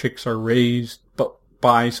Rikchiks are raised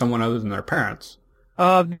by someone other than their parents.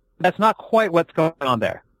 That's not quite what's going on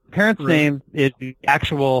there. Parent's name is the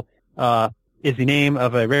actual is the name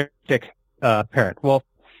of a Rikchik parent. Well,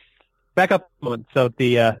 back up a moment. So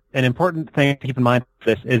an important thing to keep in mind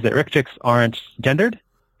for this is that Rikchiks aren't gendered,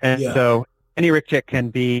 and so any Rikchik can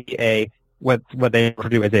be what they refer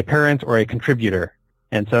to as a parent or a contributor.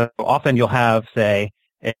 And so often you'll have, say,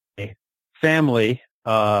 a family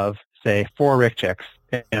of, say, 4 Rikchiks,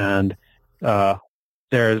 and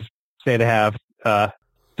there's, say, they have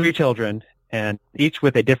 3 children, and each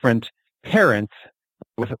with a different parent,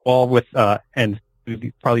 and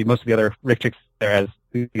probably most of the other Rikchiks there as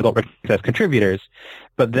the adult Rikchiks as contributors.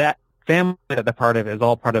 But that family that they're part of is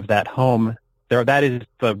all part of that home. That is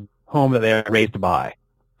the home that they are raised by.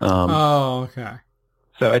 Okay.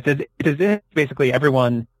 So it is basically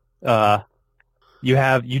everyone.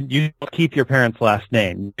 You keep your parents' last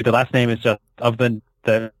name. The last name is just of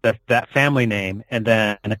that family name, and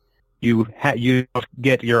then you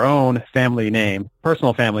get your own family name,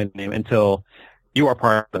 personal family name, until you are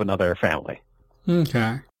part of another family.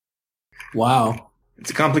 Okay. Wow. It's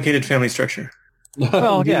a complicated family structure.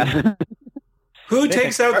 Well, yeah. Who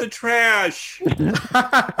takes out the trash?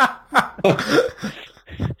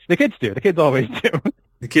 The kids do. The kids always do.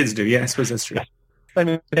 The kids do. Yeah, I suppose that's true. I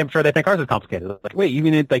mean, I'm sure they think ours is complicated. Like, wait, you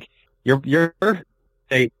mean like your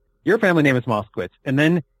family name is Moskowitz, and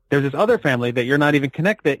then there's this other family that you're not even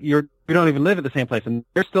connected. You don't even live at the same place, and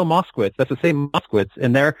they're still Moskowitz. That's the same Moskowitz,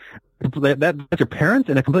 and that's your parents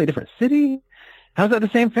in a completely different city. How's that the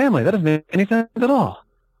same family? That doesn't make any sense at all.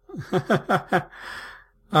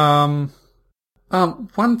 One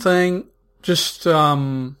thing, just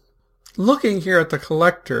looking here at the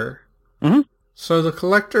collector. Mm-hmm. So the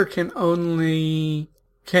collector the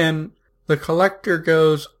collector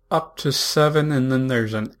goes up to 7, and then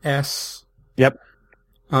there's an S. Yep.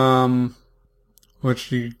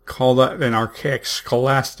 Which you call that an archaic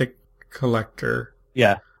scholastic collector.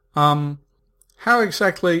 Yeah. How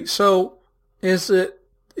exactly? So is it?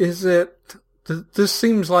 This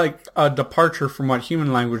seems like a departure from what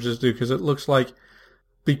human languages do, because it looks like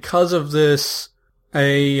because of this,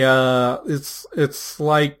 it's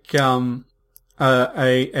like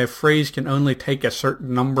a phrase can only take a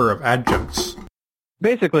certain number of adjuncts.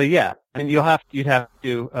 Basically, yeah. And you'd have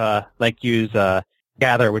to like use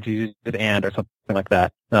gather, which is use and or something like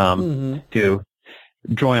that, to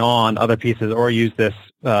join on other pieces, or use this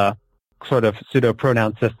sort of pseudo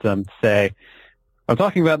pronoun system to say, I'm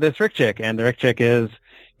talking about this Rikchik, and the Rikchik is,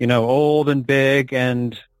 old and big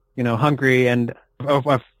and, hungry and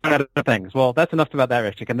other things. Well, that's enough about that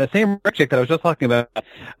Rikchik. And the same Rikchik that I was just talking about, that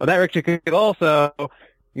Rikchik is also,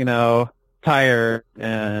 tired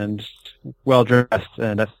and well-dressed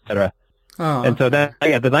and et cetera. Oh. And so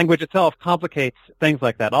the language itself complicates things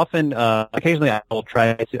like that. Often, occasionally I will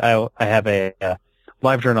I have a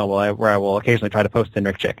live journal where I will occasionally try to post in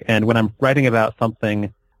Rikchik. And when I'm writing about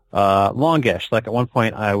something longish, like at one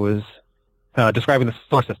point I was describing the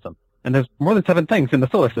solar system, and there's more than 7 things in the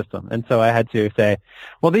solar system, and so I had to say,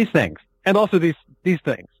 well, these things, and also these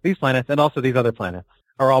things, these planets, and also these other planets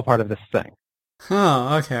are all part of this thing.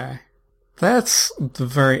 Oh, okay. That's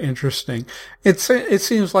very interesting. It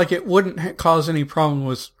seems like it wouldn't cause any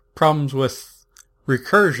problems with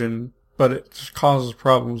recursion, but it just causes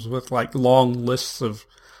problems with like long lists of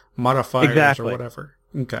modifiers or whatever.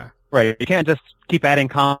 Okay. Right. You can't just keep adding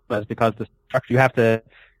commas because the structure. You have to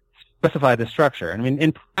specify the structure. I mean,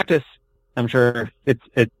 in practice, I'm sure it's.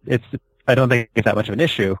 I don't think it's that much of an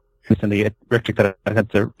issue. It's in the Rikchik that I tend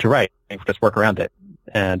to write. You just work around it,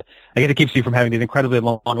 and I guess it keeps you from having these incredibly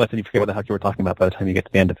long lists, and you forget what the heck you were talking about by the time you get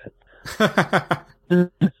to the end of it.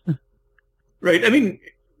 Right. I mean,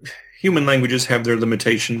 human languages have their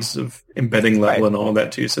limitations of embedding level and all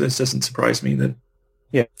that too. So this doesn't surprise me that.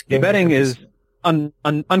 Yeah, embedding is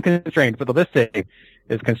unconstrained, but the listing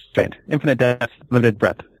is constrained. Infinite depth, limited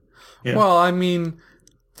breadth. Yeah. Well, I mean,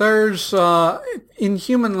 there's in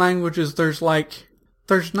human languages, there's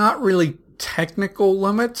not really technical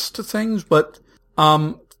limits to things, but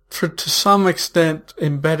to some extent,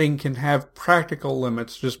 embedding can have practical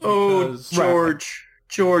limits. Just because. Oh,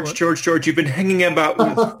 George, you've been hanging about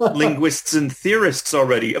with linguists and theorists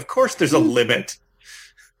already. Of course, there's a limit.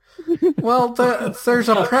 Well, there's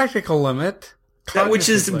a practical limit. Which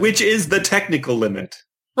is the technical limit.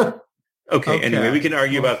 Okay, anyway, we can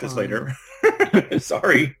argue about this later.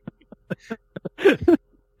 Sorry.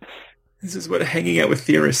 This is what hanging out with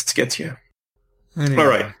theorists gets you. Anyway. All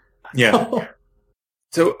right. Yeah.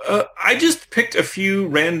 So I just picked a few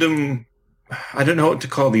random, I don't know what to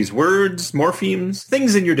call these, words, morphemes,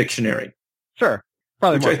 things in your dictionary. Sure.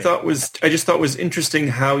 Probably which I just thought was interesting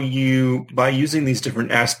how you, by using these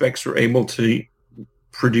different aspects, were able to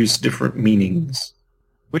produce different meanings.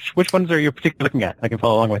 Which ones are you particularly looking at? I can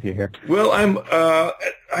follow along with you here. Well,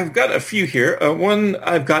 I've got a few here. One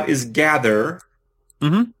I've got is gather.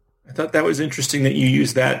 Mm-hmm. I thought that was interesting that you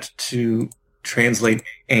use that to translate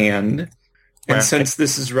and. And Right. since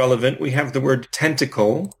this is relevant, we have the word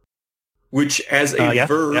tentacle, which as a Yes,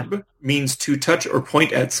 verb means to touch or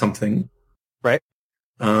point at something. Right.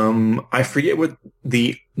 I forget what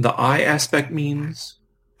the eye aspect means.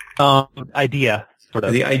 Idea, sort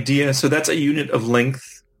of. The idea. So that's a unit of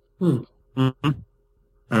length.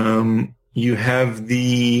 Mm-hmm. You have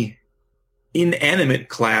the inanimate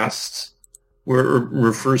class, where it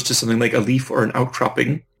refers to something like a leaf or an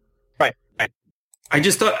outcropping. Right. I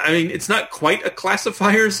just thought, it's not quite a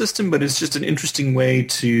classifier system, but it's just an interesting way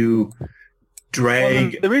to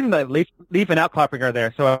drag. Well, the reason that leaf and outcropping are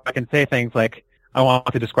there, so I can say things like, I want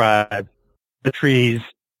to describe the trees,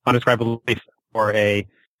 I want to describe a leaf or a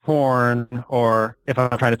horn, or if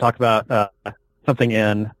I'm trying to talk about something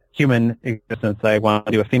in human existence, I want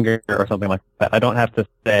to do a finger or something like that. I don't have to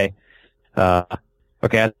say, okay,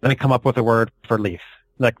 let me come up with a word for leaf.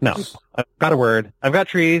 Like, no, I've got a word. I've got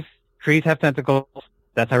trees. Trees have tentacles.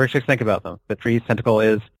 That's how Rickshaws think about them. The tree's tentacle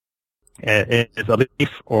is a leaf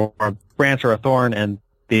or a branch or a thorn, and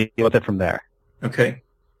deal with it from there. Okay.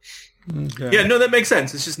 Okay. Yeah, no, that makes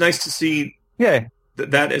sense. It's just nice to see Yeah.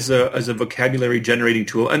 that as a vocabulary generating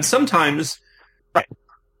tool. And sometimes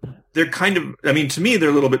they're kind of, to me, they're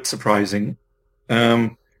a little bit surprising.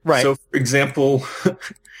 Right. So, for example,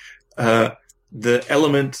 the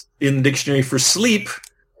element in the dictionary for sleep,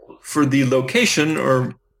 for the location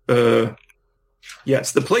or, the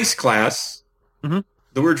place class, mm-hmm.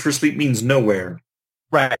 the word for sleep means nowhere.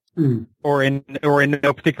 Right. Or in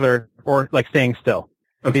no particular, or like staying still.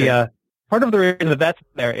 Okay. The part of the reason that that's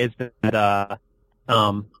there is that that's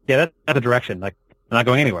a direction. Like, I'm not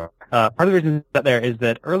going anywhere. Part of the reason that there is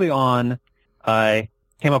that early on, I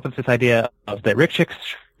came up with this idea of that Rickshaws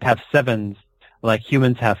have sevens, like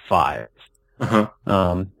humans have fives.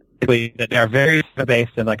 Uh-huh. Basically, that they are very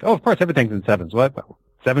based and like, oh, of course, everything's in sevens. What?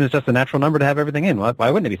 7 is just a natural number to have everything in.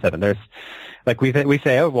 Why wouldn't it be 7? There's, like we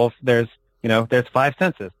say, oh, well, there's 5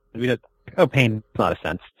 senses. We just, pain is not a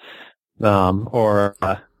sense. Or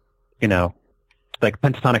like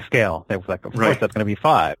pentatonic scale. They was like, of course, that's going to be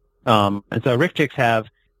 5. And so Rickshaws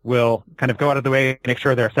will kind of go out of the way to make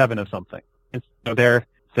sure there are 7 of something. And so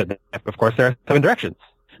of course, there are 7 directions.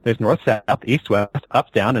 There's north, south, east, west,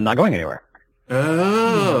 up, down, and not going anywhere.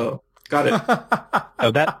 Oh, got it.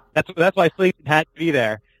 So that's why sleep had to be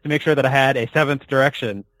there, to make sure that I had a 7th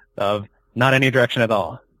direction of not any direction at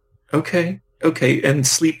all. Okay. And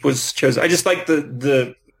sleep was chosen. I just like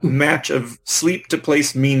the match of sleep to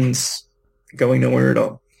place means going nowhere at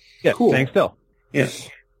all. Yeah, Cool. staying still. Yeah.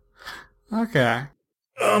 Okay.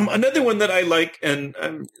 Another one that I like,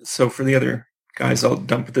 and so for the other guys, I'll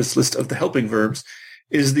dump this list of the helping verbs,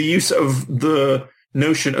 is the use of the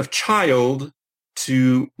notion of child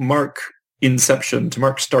to mark inception, to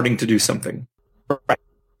mark starting to do something. Right.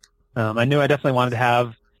 I knew I definitely wanted to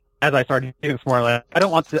have, as I started doing this more, like, I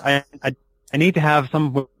don't want to, I need to have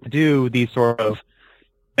someone to do these sort of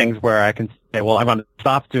things where I can say, well, I want to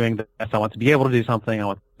stop doing this. I want to be able to do something. I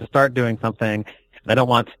want to start doing something. I don't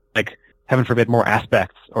want, like, heaven forbid, more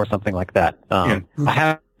aspects or something like that. I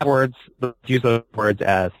have words, use those words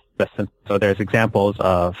as this. And so there's examples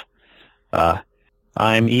of,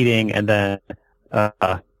 I'm eating, and then,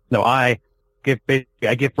 I give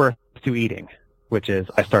birth to eating, which is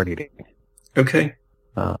I start eating. Okay.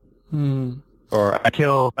 Or I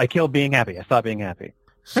kill being happy. I stop being happy.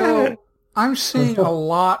 So I'm seeing a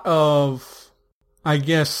lot of, I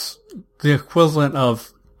guess, the equivalent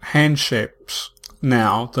of hand shapes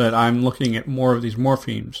now that I'm looking at more of these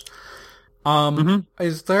morphemes.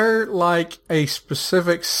 Is there like a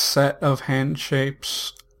specific set of hand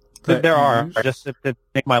shapes that there are, use? just to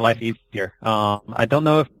make my life easier. I don't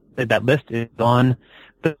know if that list is on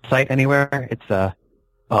the site anywhere. It's at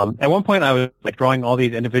one point I was like drawing all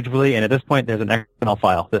these individually, and at this point there's an XML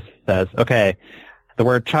file that says, okay, the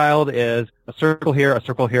word child is a circle here, a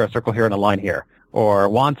circle here, a circle here, and a line here. Or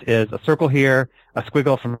want is a circle here, a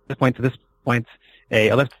squiggle from this point to this point, a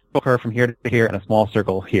elliptical curve from here to here, and a small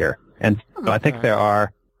circle here. And so I think there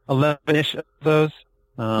are 11-ish of those.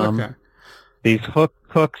 These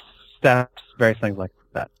hooks, steps, various things like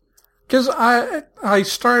that. Because I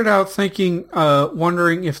started out thinking,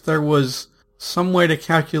 wondering if there was some way to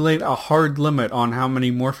calculate a hard limit on how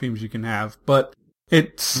many morphemes you can have, but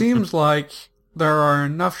it seems like there are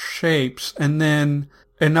enough shapes and then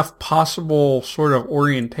enough possible sort of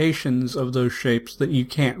orientations of those shapes that you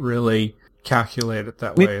can't really calculate it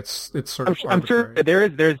that way. It's sort of I'm sure arbitrary.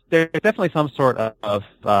 there's definitely some sort of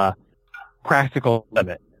practical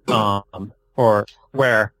limit, or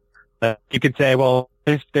where you could say, well,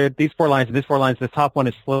 there's these 4 lines and these 4 lines. This top one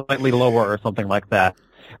is slightly lower or something like that.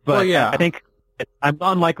 But Well, yeah. I think I'm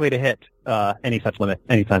unlikely to hit any such limit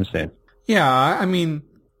anytime soon. Yeah, I mean,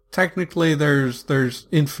 technically there's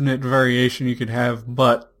infinite variation you could have,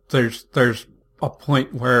 but there's a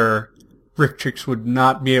point where Rick Chicks would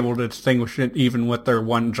not be able to distinguish it even with their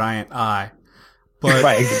one giant eye. But,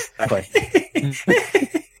 Right, exactly.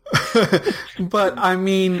 but I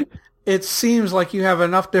mean, it seems like you have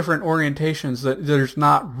enough different orientations that there's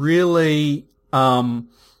not really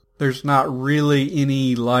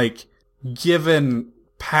any like given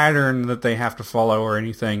pattern that they have to follow or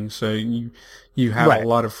anything. So you have a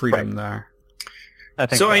lot of freedom there. I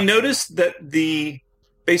think So I noticed that the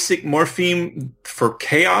basic morpheme for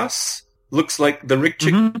chaos looks like the Rick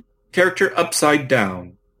Chick character upside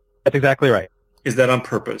down. That's exactly right. Is that on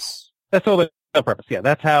purpose? That's totally on purpose. Yeah,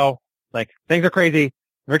 that's how, like, things are crazy.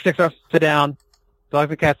 Rick Chicks are sit down. Dogs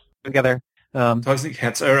and cats together. Dogs and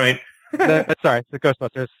cats. All right. Sorry, the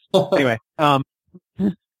Ghostbusters. Anyway,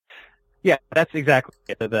 yeah, that's exactly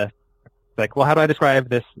it. Like, well, how do I describe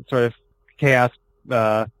this sort of chaotic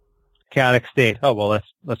state? Oh, well,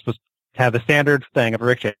 let's just have the standard thing of a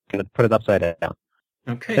Rick Chick and put it upside down.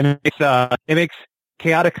 Okay. It makes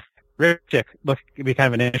chaotic Rick Chick be kind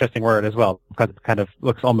of an interesting word as well, because it kind of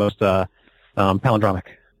looks almost palindromic.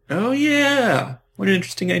 Oh, yeah. What an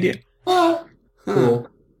interesting idea. Cool.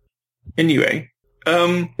 Anyway.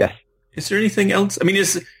 Yes. Is there anything else? I mean,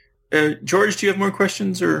 George, do you have more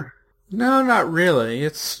questions or? No, not really.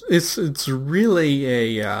 It's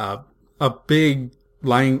really a big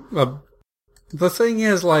line. The thing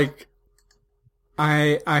is, like,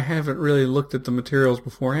 I haven't really looked at the materials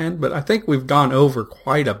beforehand, but I think we've gone over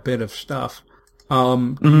quite a bit of stuff.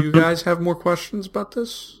 Do you guys have more questions about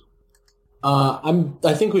this?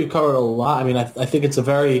 I think we've covered a lot. I mean, I think it's a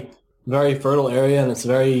very, very fertile area, and it's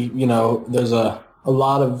very, there's a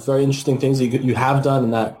lot of very interesting things that you have done,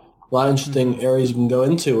 and that a lot of interesting areas you can go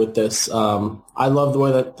into with this. I love the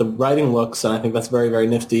way that the writing looks, and I think that's very, very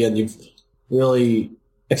nifty, and you've really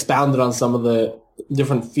expounded on some of the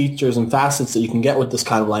different features and facets that you can get with this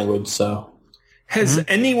kind of language. So, has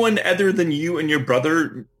anyone other than you and your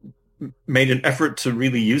brother made an effort to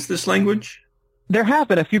really use this language? There have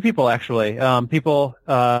been a few people, actually.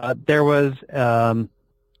 There was a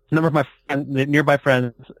number of my nearby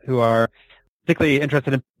friends who are particularly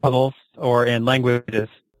interested in puzzles or in languages.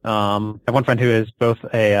 I have one friend who is both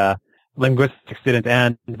a linguistic student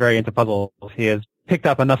and very into puzzles. He has picked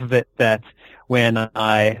up enough of it that when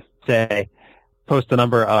I, say, post a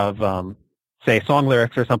number of, say, song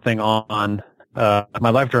lyrics or something on my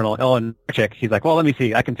live journal, Ellen Chick, he's like, well, let me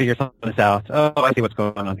see. I can figure some of this out. Oh, I see what's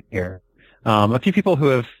going on here. A few people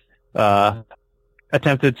who have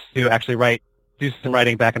attempted to actually do some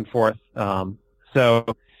writing back and forth. So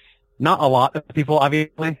not a lot of people,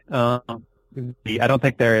 obviously. I don't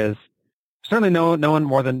think there is certainly no one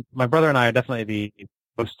more than my brother and I are definitely the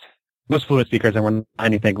most fluent speakers, and we're not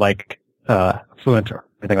anything like fluent or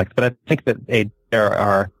anything like that. But I think that there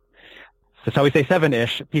are, so shall we say,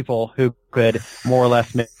 7-ish people who could more or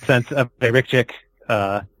less make sense of a Rick Chick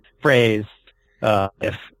phrase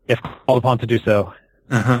if called upon to do so.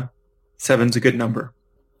 7's a good number.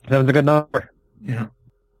 7's a good number. Yeah.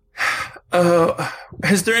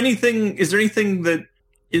 Is there anything that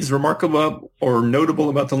is remarkable or notable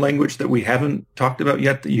about the language that we haven't talked about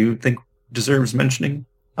yet that you think deserves mentioning?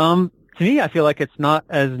 To me, I feel like it's not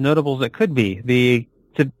as notable as it could be.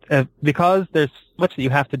 Because there's so much that you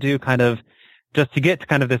have to do kind of just to get to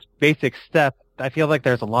kind of this basic step. I feel like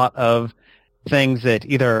there's a lot of things that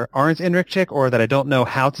either aren't in Rick Chick or that I don't know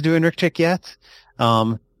how to do in Rick Chick yet.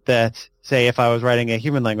 That, say, if I was writing a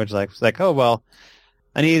human language, like, oh, well,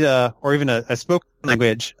 I need or even a spoken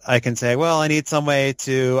language, I can say, well, I need some way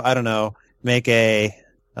to, I don't know, make take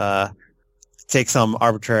some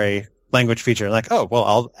arbitrary language feature. Like, oh, well,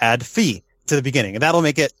 I'll add phi to the beginning, and that'll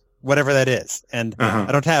make it whatever that is. And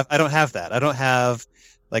I don't have that. I don't have,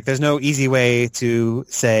 like, there's no easy way to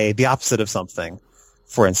say the opposite of something.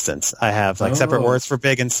 For instance, I have like separate words for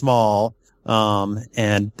big and small.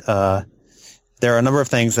 And there are a number of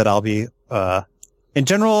things that I'll be, in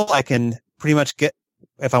general, I can pretty much get,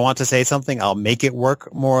 if I want to say something, I'll make it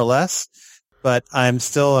work more or less, but I'm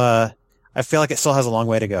still, I feel like it still has a long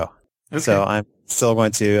way to go. Okay. So I'm still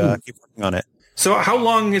going to keep working on it. So how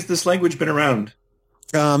long has this language been around?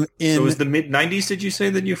 So it was the mid-90s, did you say,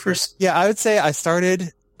 that you first? Yeah, I would say I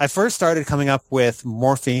first started coming up with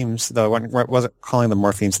morphemes, though I wasn't calling them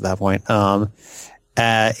morphemes at that point.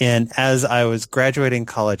 And as I was graduating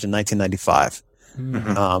college in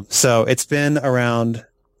 1995. So it's been around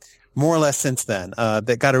more or less since then.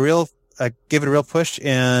 That got gave it a real push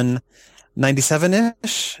in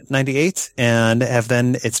 97-ish, 98, and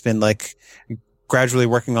it's been like gradually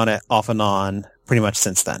working on it off and on pretty much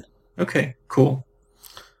since then. Okay, cool.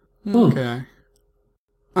 Okay.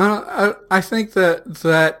 I think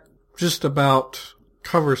that just about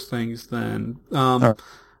covers things then.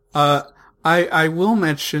 I will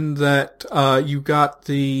mention that you got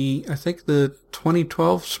I think the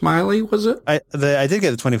 2012 Smiley, was it? I did get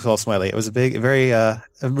the 2012 Smiley. It was a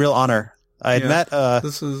real honor. I had met.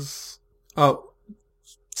 This is. Oh,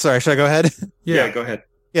 sorry. Should I go ahead? Yeah, go ahead.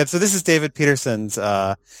 Yeah. So this is David Peterson's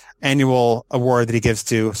annual award that he gives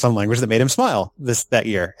to some language that made him smile that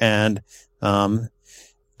year, and I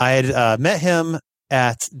had met him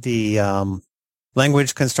at the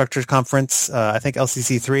Language Constructors Conference, I think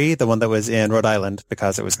LCC3, the one that was in Rhode Island,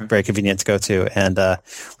 because it was very convenient to go to. And we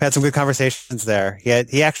had some good conversations there.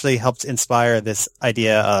 He actually helped inspire this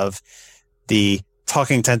idea of the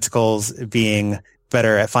talking tentacles being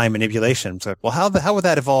better at fine manipulation. So, well, how would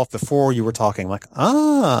that evolve before you were talking? I'm like,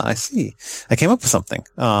 I see. I came up with something.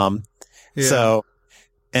 So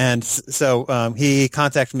he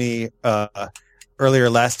contacted me earlier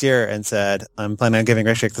last year and said, I'm planning on giving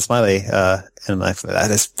Rick the Smiley. And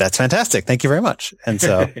that's fantastic. Thank you very much. And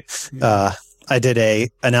so, I did a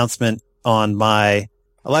announcement on my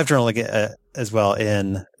live journal as well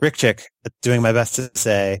in Rick Chick, doing my best to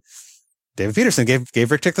say, David Peterson gave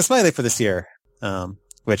Rick Chick the Smiley for this year.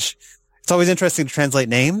 Which it's always interesting to translate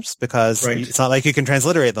names because it's not like you can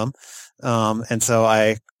transliterate them. And so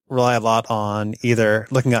I rely a lot on either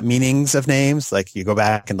looking up meanings of names, like you go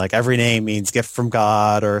back and like every name means gift from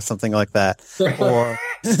God or something like that,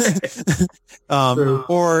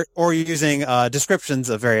 or using descriptions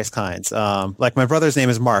of various kinds. Like my brother's name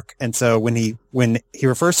is Mark, and so when he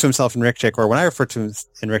refers to himself in Rick Chick, or when I refer to him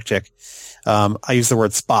in Rick Chick, I use the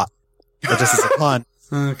word spot, just as a pun.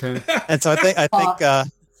 Okay. And so I think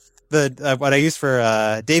what I used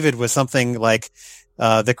for David was something like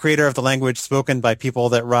the creator of the language spoken by people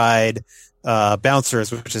that ride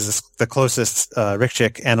bouncers, which is the closest Rick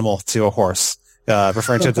Chick animal to a horse,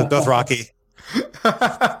 referring to Dothraki. Which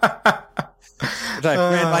I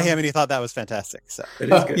ran by him, and he thought that was fantastic. So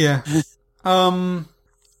it is good. Yeah.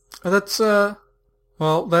 That's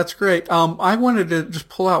great. I wanted to just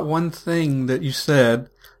pull out one thing that you said.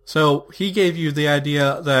 So he gave you the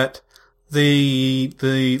idea that the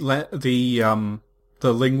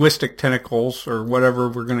linguistic tentacles, or whatever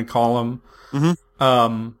we're going to call them,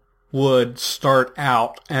 would start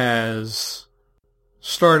out as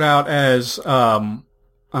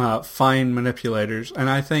fine manipulators, and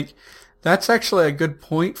I think that's actually a good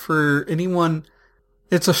point for anyone.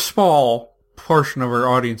 It's a small portion of our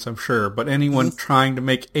audience, I'm sure, but anyone trying to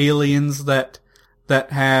make aliens that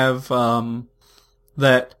have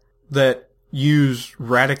that use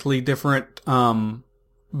radically different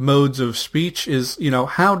modes of speech is,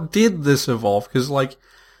 how did this evolve? Because,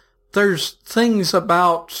 there's things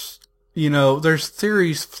about, there's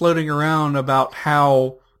theories floating around about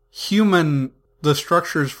how the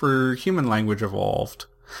structures for human language evolved.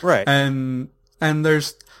 Right. And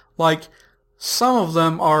there's, some of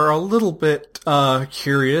them are a little bit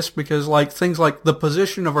curious because, things like the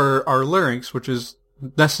position of our larynx, which is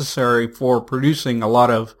necessary for producing a lot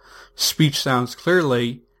of speech sounds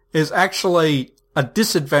clearly, is actually a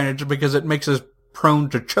disadvantage because it makes us prone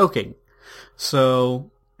to choking. So,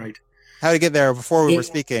 right. How to get there before we were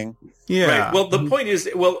speaking. Yeah. Right. Well, the point is,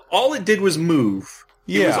 all it did was move.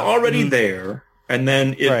 It was already there, and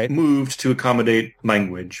then it moved to accommodate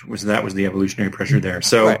language. That was the evolutionary pressure there.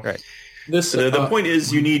 So, right. The point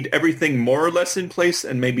is, you need everything more or less in place,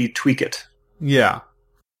 and maybe tweak it. Yeah.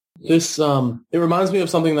 This it reminds me of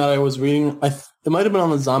something that I was reading. It might have been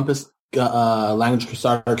on the Zompist language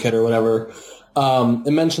starter kit or whatever.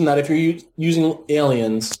 It mentioned that if you're using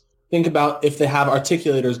aliens, think about if they have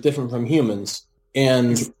articulators different from humans,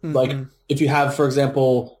 and if you have, for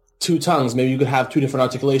example, two tongues, maybe you could have two different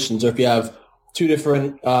articulations, or if you have two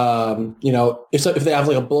different, if they have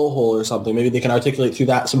a blowhole or something, maybe they can articulate through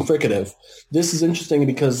that some fricative. This is interesting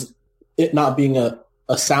because it not being a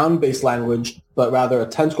sound-based language, but rather a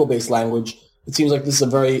tentacle-based language, it seems like this is a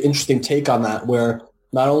very interesting take on that, where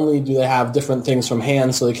not only do they have different things from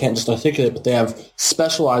hands so they can't just articulate, but they have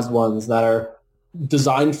specialized ones that are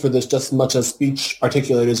designed for this just as much as speech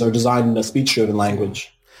articulators are designed in a speech-driven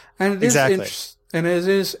language. And it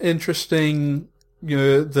is interesting,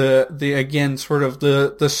 the again, sort of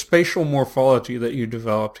the spatial morphology that you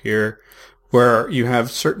developed here, where you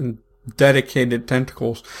have certain dedicated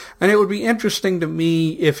tentacles. And it would be interesting to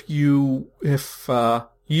me if you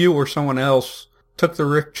or someone else took the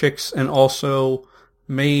Rick Chicks and also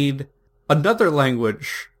made another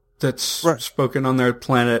language that's spoken on their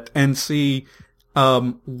planet and see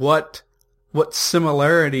what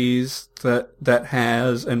similarities that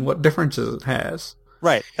has and what differences it has.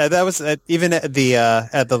 Right. That was even at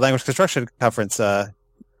the language construction conference.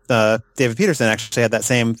 David Peterson actually had that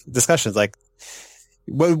same discussion. Like,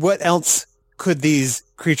 what else could these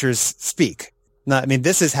creatures speak?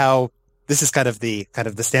 This is kind of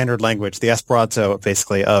the standard language, the Esperanto,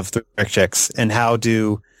 basically, of the Rikchiks, and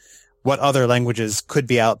what other languages could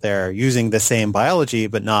be out there using the same biology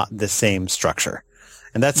but not the same structure.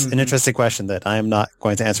 And that's an interesting question that I am not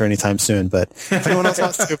going to answer anytime soon. But if anyone else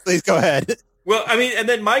wants to, please go ahead. Well, and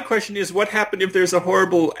then my question is, what happened if there's a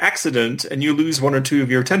horrible accident and you lose one or two of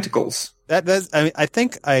your tentacles? I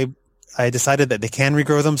think I decided that they can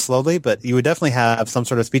regrow them slowly, but you would definitely have some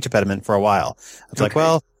sort of speech impediment for a while. It's like,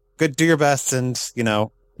 well, good, do your best. And,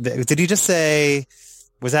 did you just say,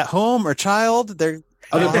 was that home or child? They're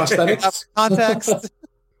other prosthetics context.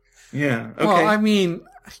 Yeah. Okay. Well,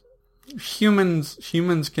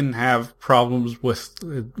 humans can have problems with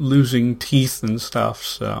losing teeth and stuff,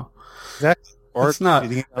 so exactly. Or it's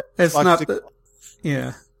not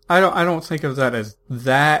yeah. I don't think of that as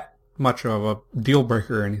that much of a deal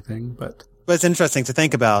breaker or anything, but it's interesting to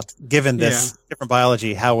think about, given this different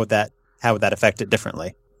biology, how would that affect it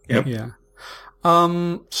differently? Yep. Yeah.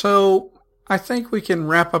 So I think we can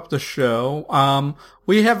wrap up the show.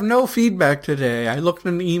 We have no feedback today. I looked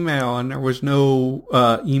in an email and there was no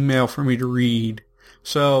email for me to read.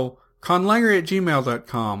 So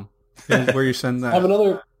conlangery@gmail.com is where you send that. I have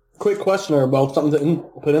another quick question about something to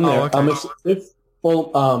put in there. Okay.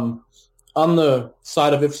 On the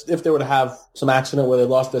side of if they were to have some accident where they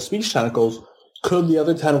lost their speech tentacles, could the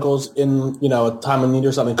other tentacles in, a time of need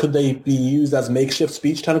or something, could they be used as makeshift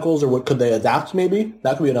speech tentacles, or could they adapt maybe?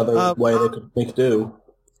 That could be another way they could make do.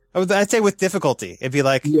 I'd say with difficulty. It'd be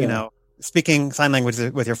like, speaking sign language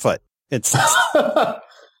with your foot. It's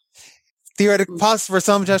theoretically, for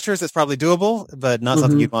some gestures, it's probably doable, but not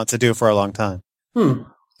something you'd want to do for a long time. All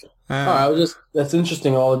right, that's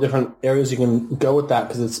interesting, all the different areas you can go with that,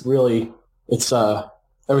 because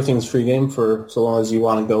everything's free game for so long as you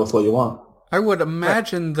want to go with what you want. I would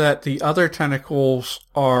imagine that the other tentacles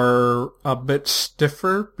are a bit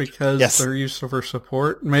stiffer because they're used for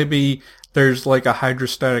support. Maybe there's like a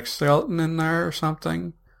hydrostatic skeleton in there or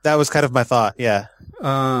something. That was kind of my thought, yeah.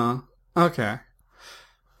 Okay.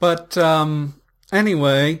 But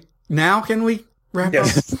anyway, now can we wrap up?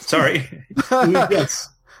 Sorry. Yes.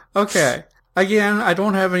 Okay. Again, I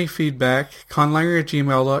don't have any feedback.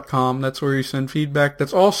 conlangery@gmail.com. That's where you send feedback.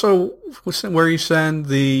 That's also where you send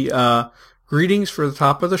the greetings for the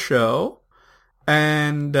top of the show.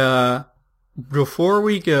 And before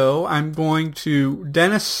we go, I'm going to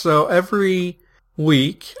Dennis. So every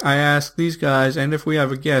week I ask these guys, and if we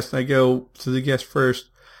have a guest, I go to the guest first,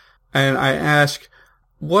 and I ask,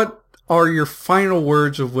 what are your final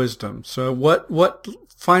words of wisdom? So what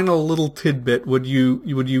final little tidbit would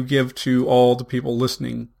you give to all the people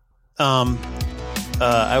listening?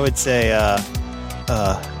 I would say, am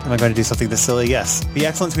I going to do something this silly? Yes. Be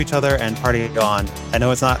excellent to each other and party on. I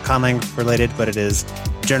know it's not conlang related, but it is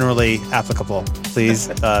generally applicable. Please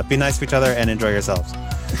be nice to each other and enjoy yourselves.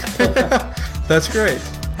 That's great.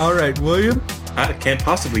 All right, William? I can't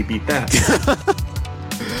possibly beat that.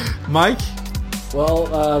 Mike? Well,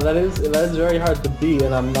 that is very hard to beat,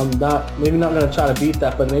 and I'm not going to try to beat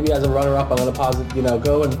that, but maybe as a runner-up, I'm going to posit,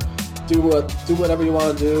 go and do whatever you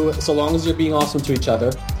want to do, so long as you're being awesome to each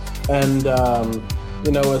other. And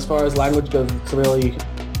as far as language goes, it's really,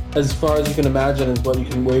 as far as you can imagine, is where you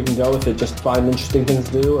can go with it. Just find interesting things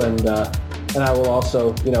to do, and I will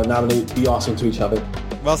also, nominate be awesome to each other.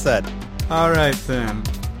 Well said. All right then,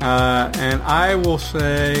 and I will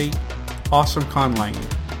say, awesome conlangery.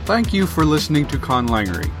 Thank you for listening to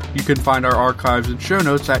Conlangery. You can find our archives and show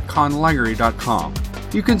notes at conlangery.com.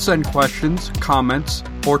 You can send questions, comments,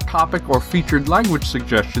 or topic or featured language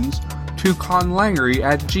suggestions to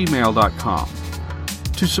conlangery@gmail.com.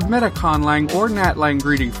 To submit a conlang or natlang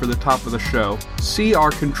greeting for the top of the show, see our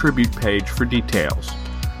contribute page for details.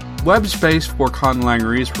 Web space for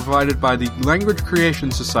Conlangery is provided by the Language Creation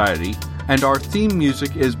Society, and our theme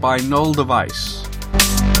music is by Null Device.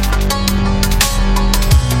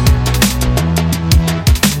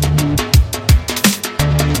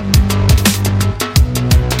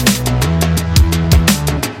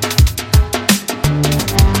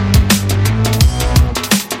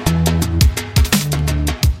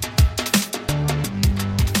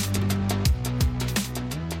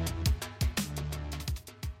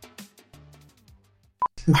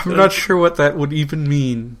 I'm not sure what that would even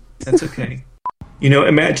mean. That's okay.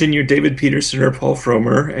 Imagine you're David Peterson or Paul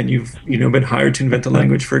Frommer, and you've been hired to invent a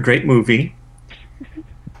language for a great movie.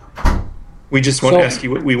 We just won't ask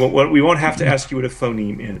you we won't have to ask you what a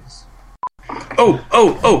phoneme is.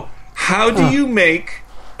 Oh! How do you make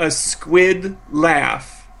a squid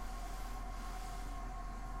laugh?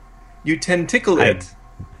 You tentacle it.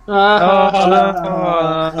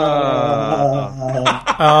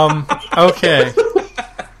 Okay.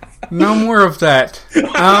 No more of that.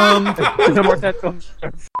 No more tentacles.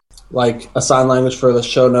 Like a sign language for the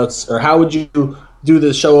show notes, or how would you do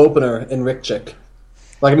the show opener in Rick Chick?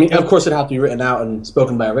 Like, I mean, of course, it'd have to be written out and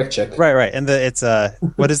spoken by a Rick Chick. Right. And it's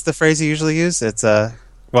what is the phrase you usually use? It's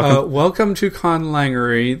welcome to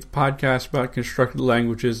Conlangery, the podcast about constructed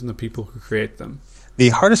languages and the people who create them. The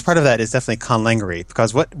hardest part of that is definitely conlangery,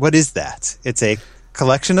 because what is that? It's a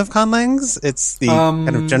collection of conlangs? It's the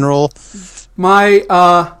kind of general...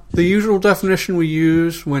 The usual definition we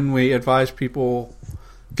use when we advise people,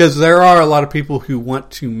 because there are a lot of people who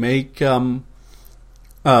want to make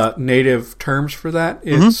native terms for that.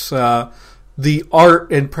 It's the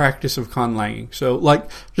art and practice of conlanging. So, like,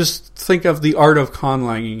 just think of the art of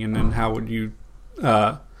conlanging, and then how would you...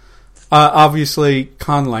 obviously,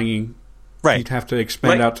 conlanging... Right. You'd have to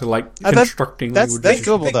expand out to, like, constructing languages. That's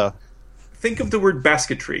doable, though. Think of the word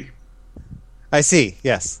basketry. I see.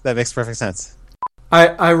 Yes, that makes perfect sense.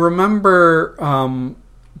 I remember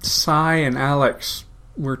Cy and Alex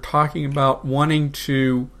were talking about wanting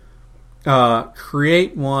to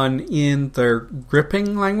create one in their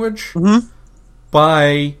gripping language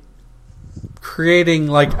by creating,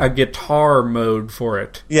 like, a guitar mode for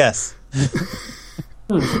it. Yes.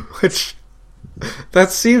 Which... That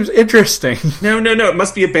seems interesting. No. It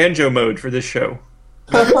must be a banjo mode for this show.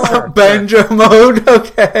 Banjo mode?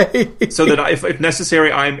 Okay. So that if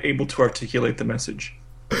necessary, I'm able to articulate the message.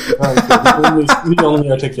 The only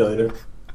articulator.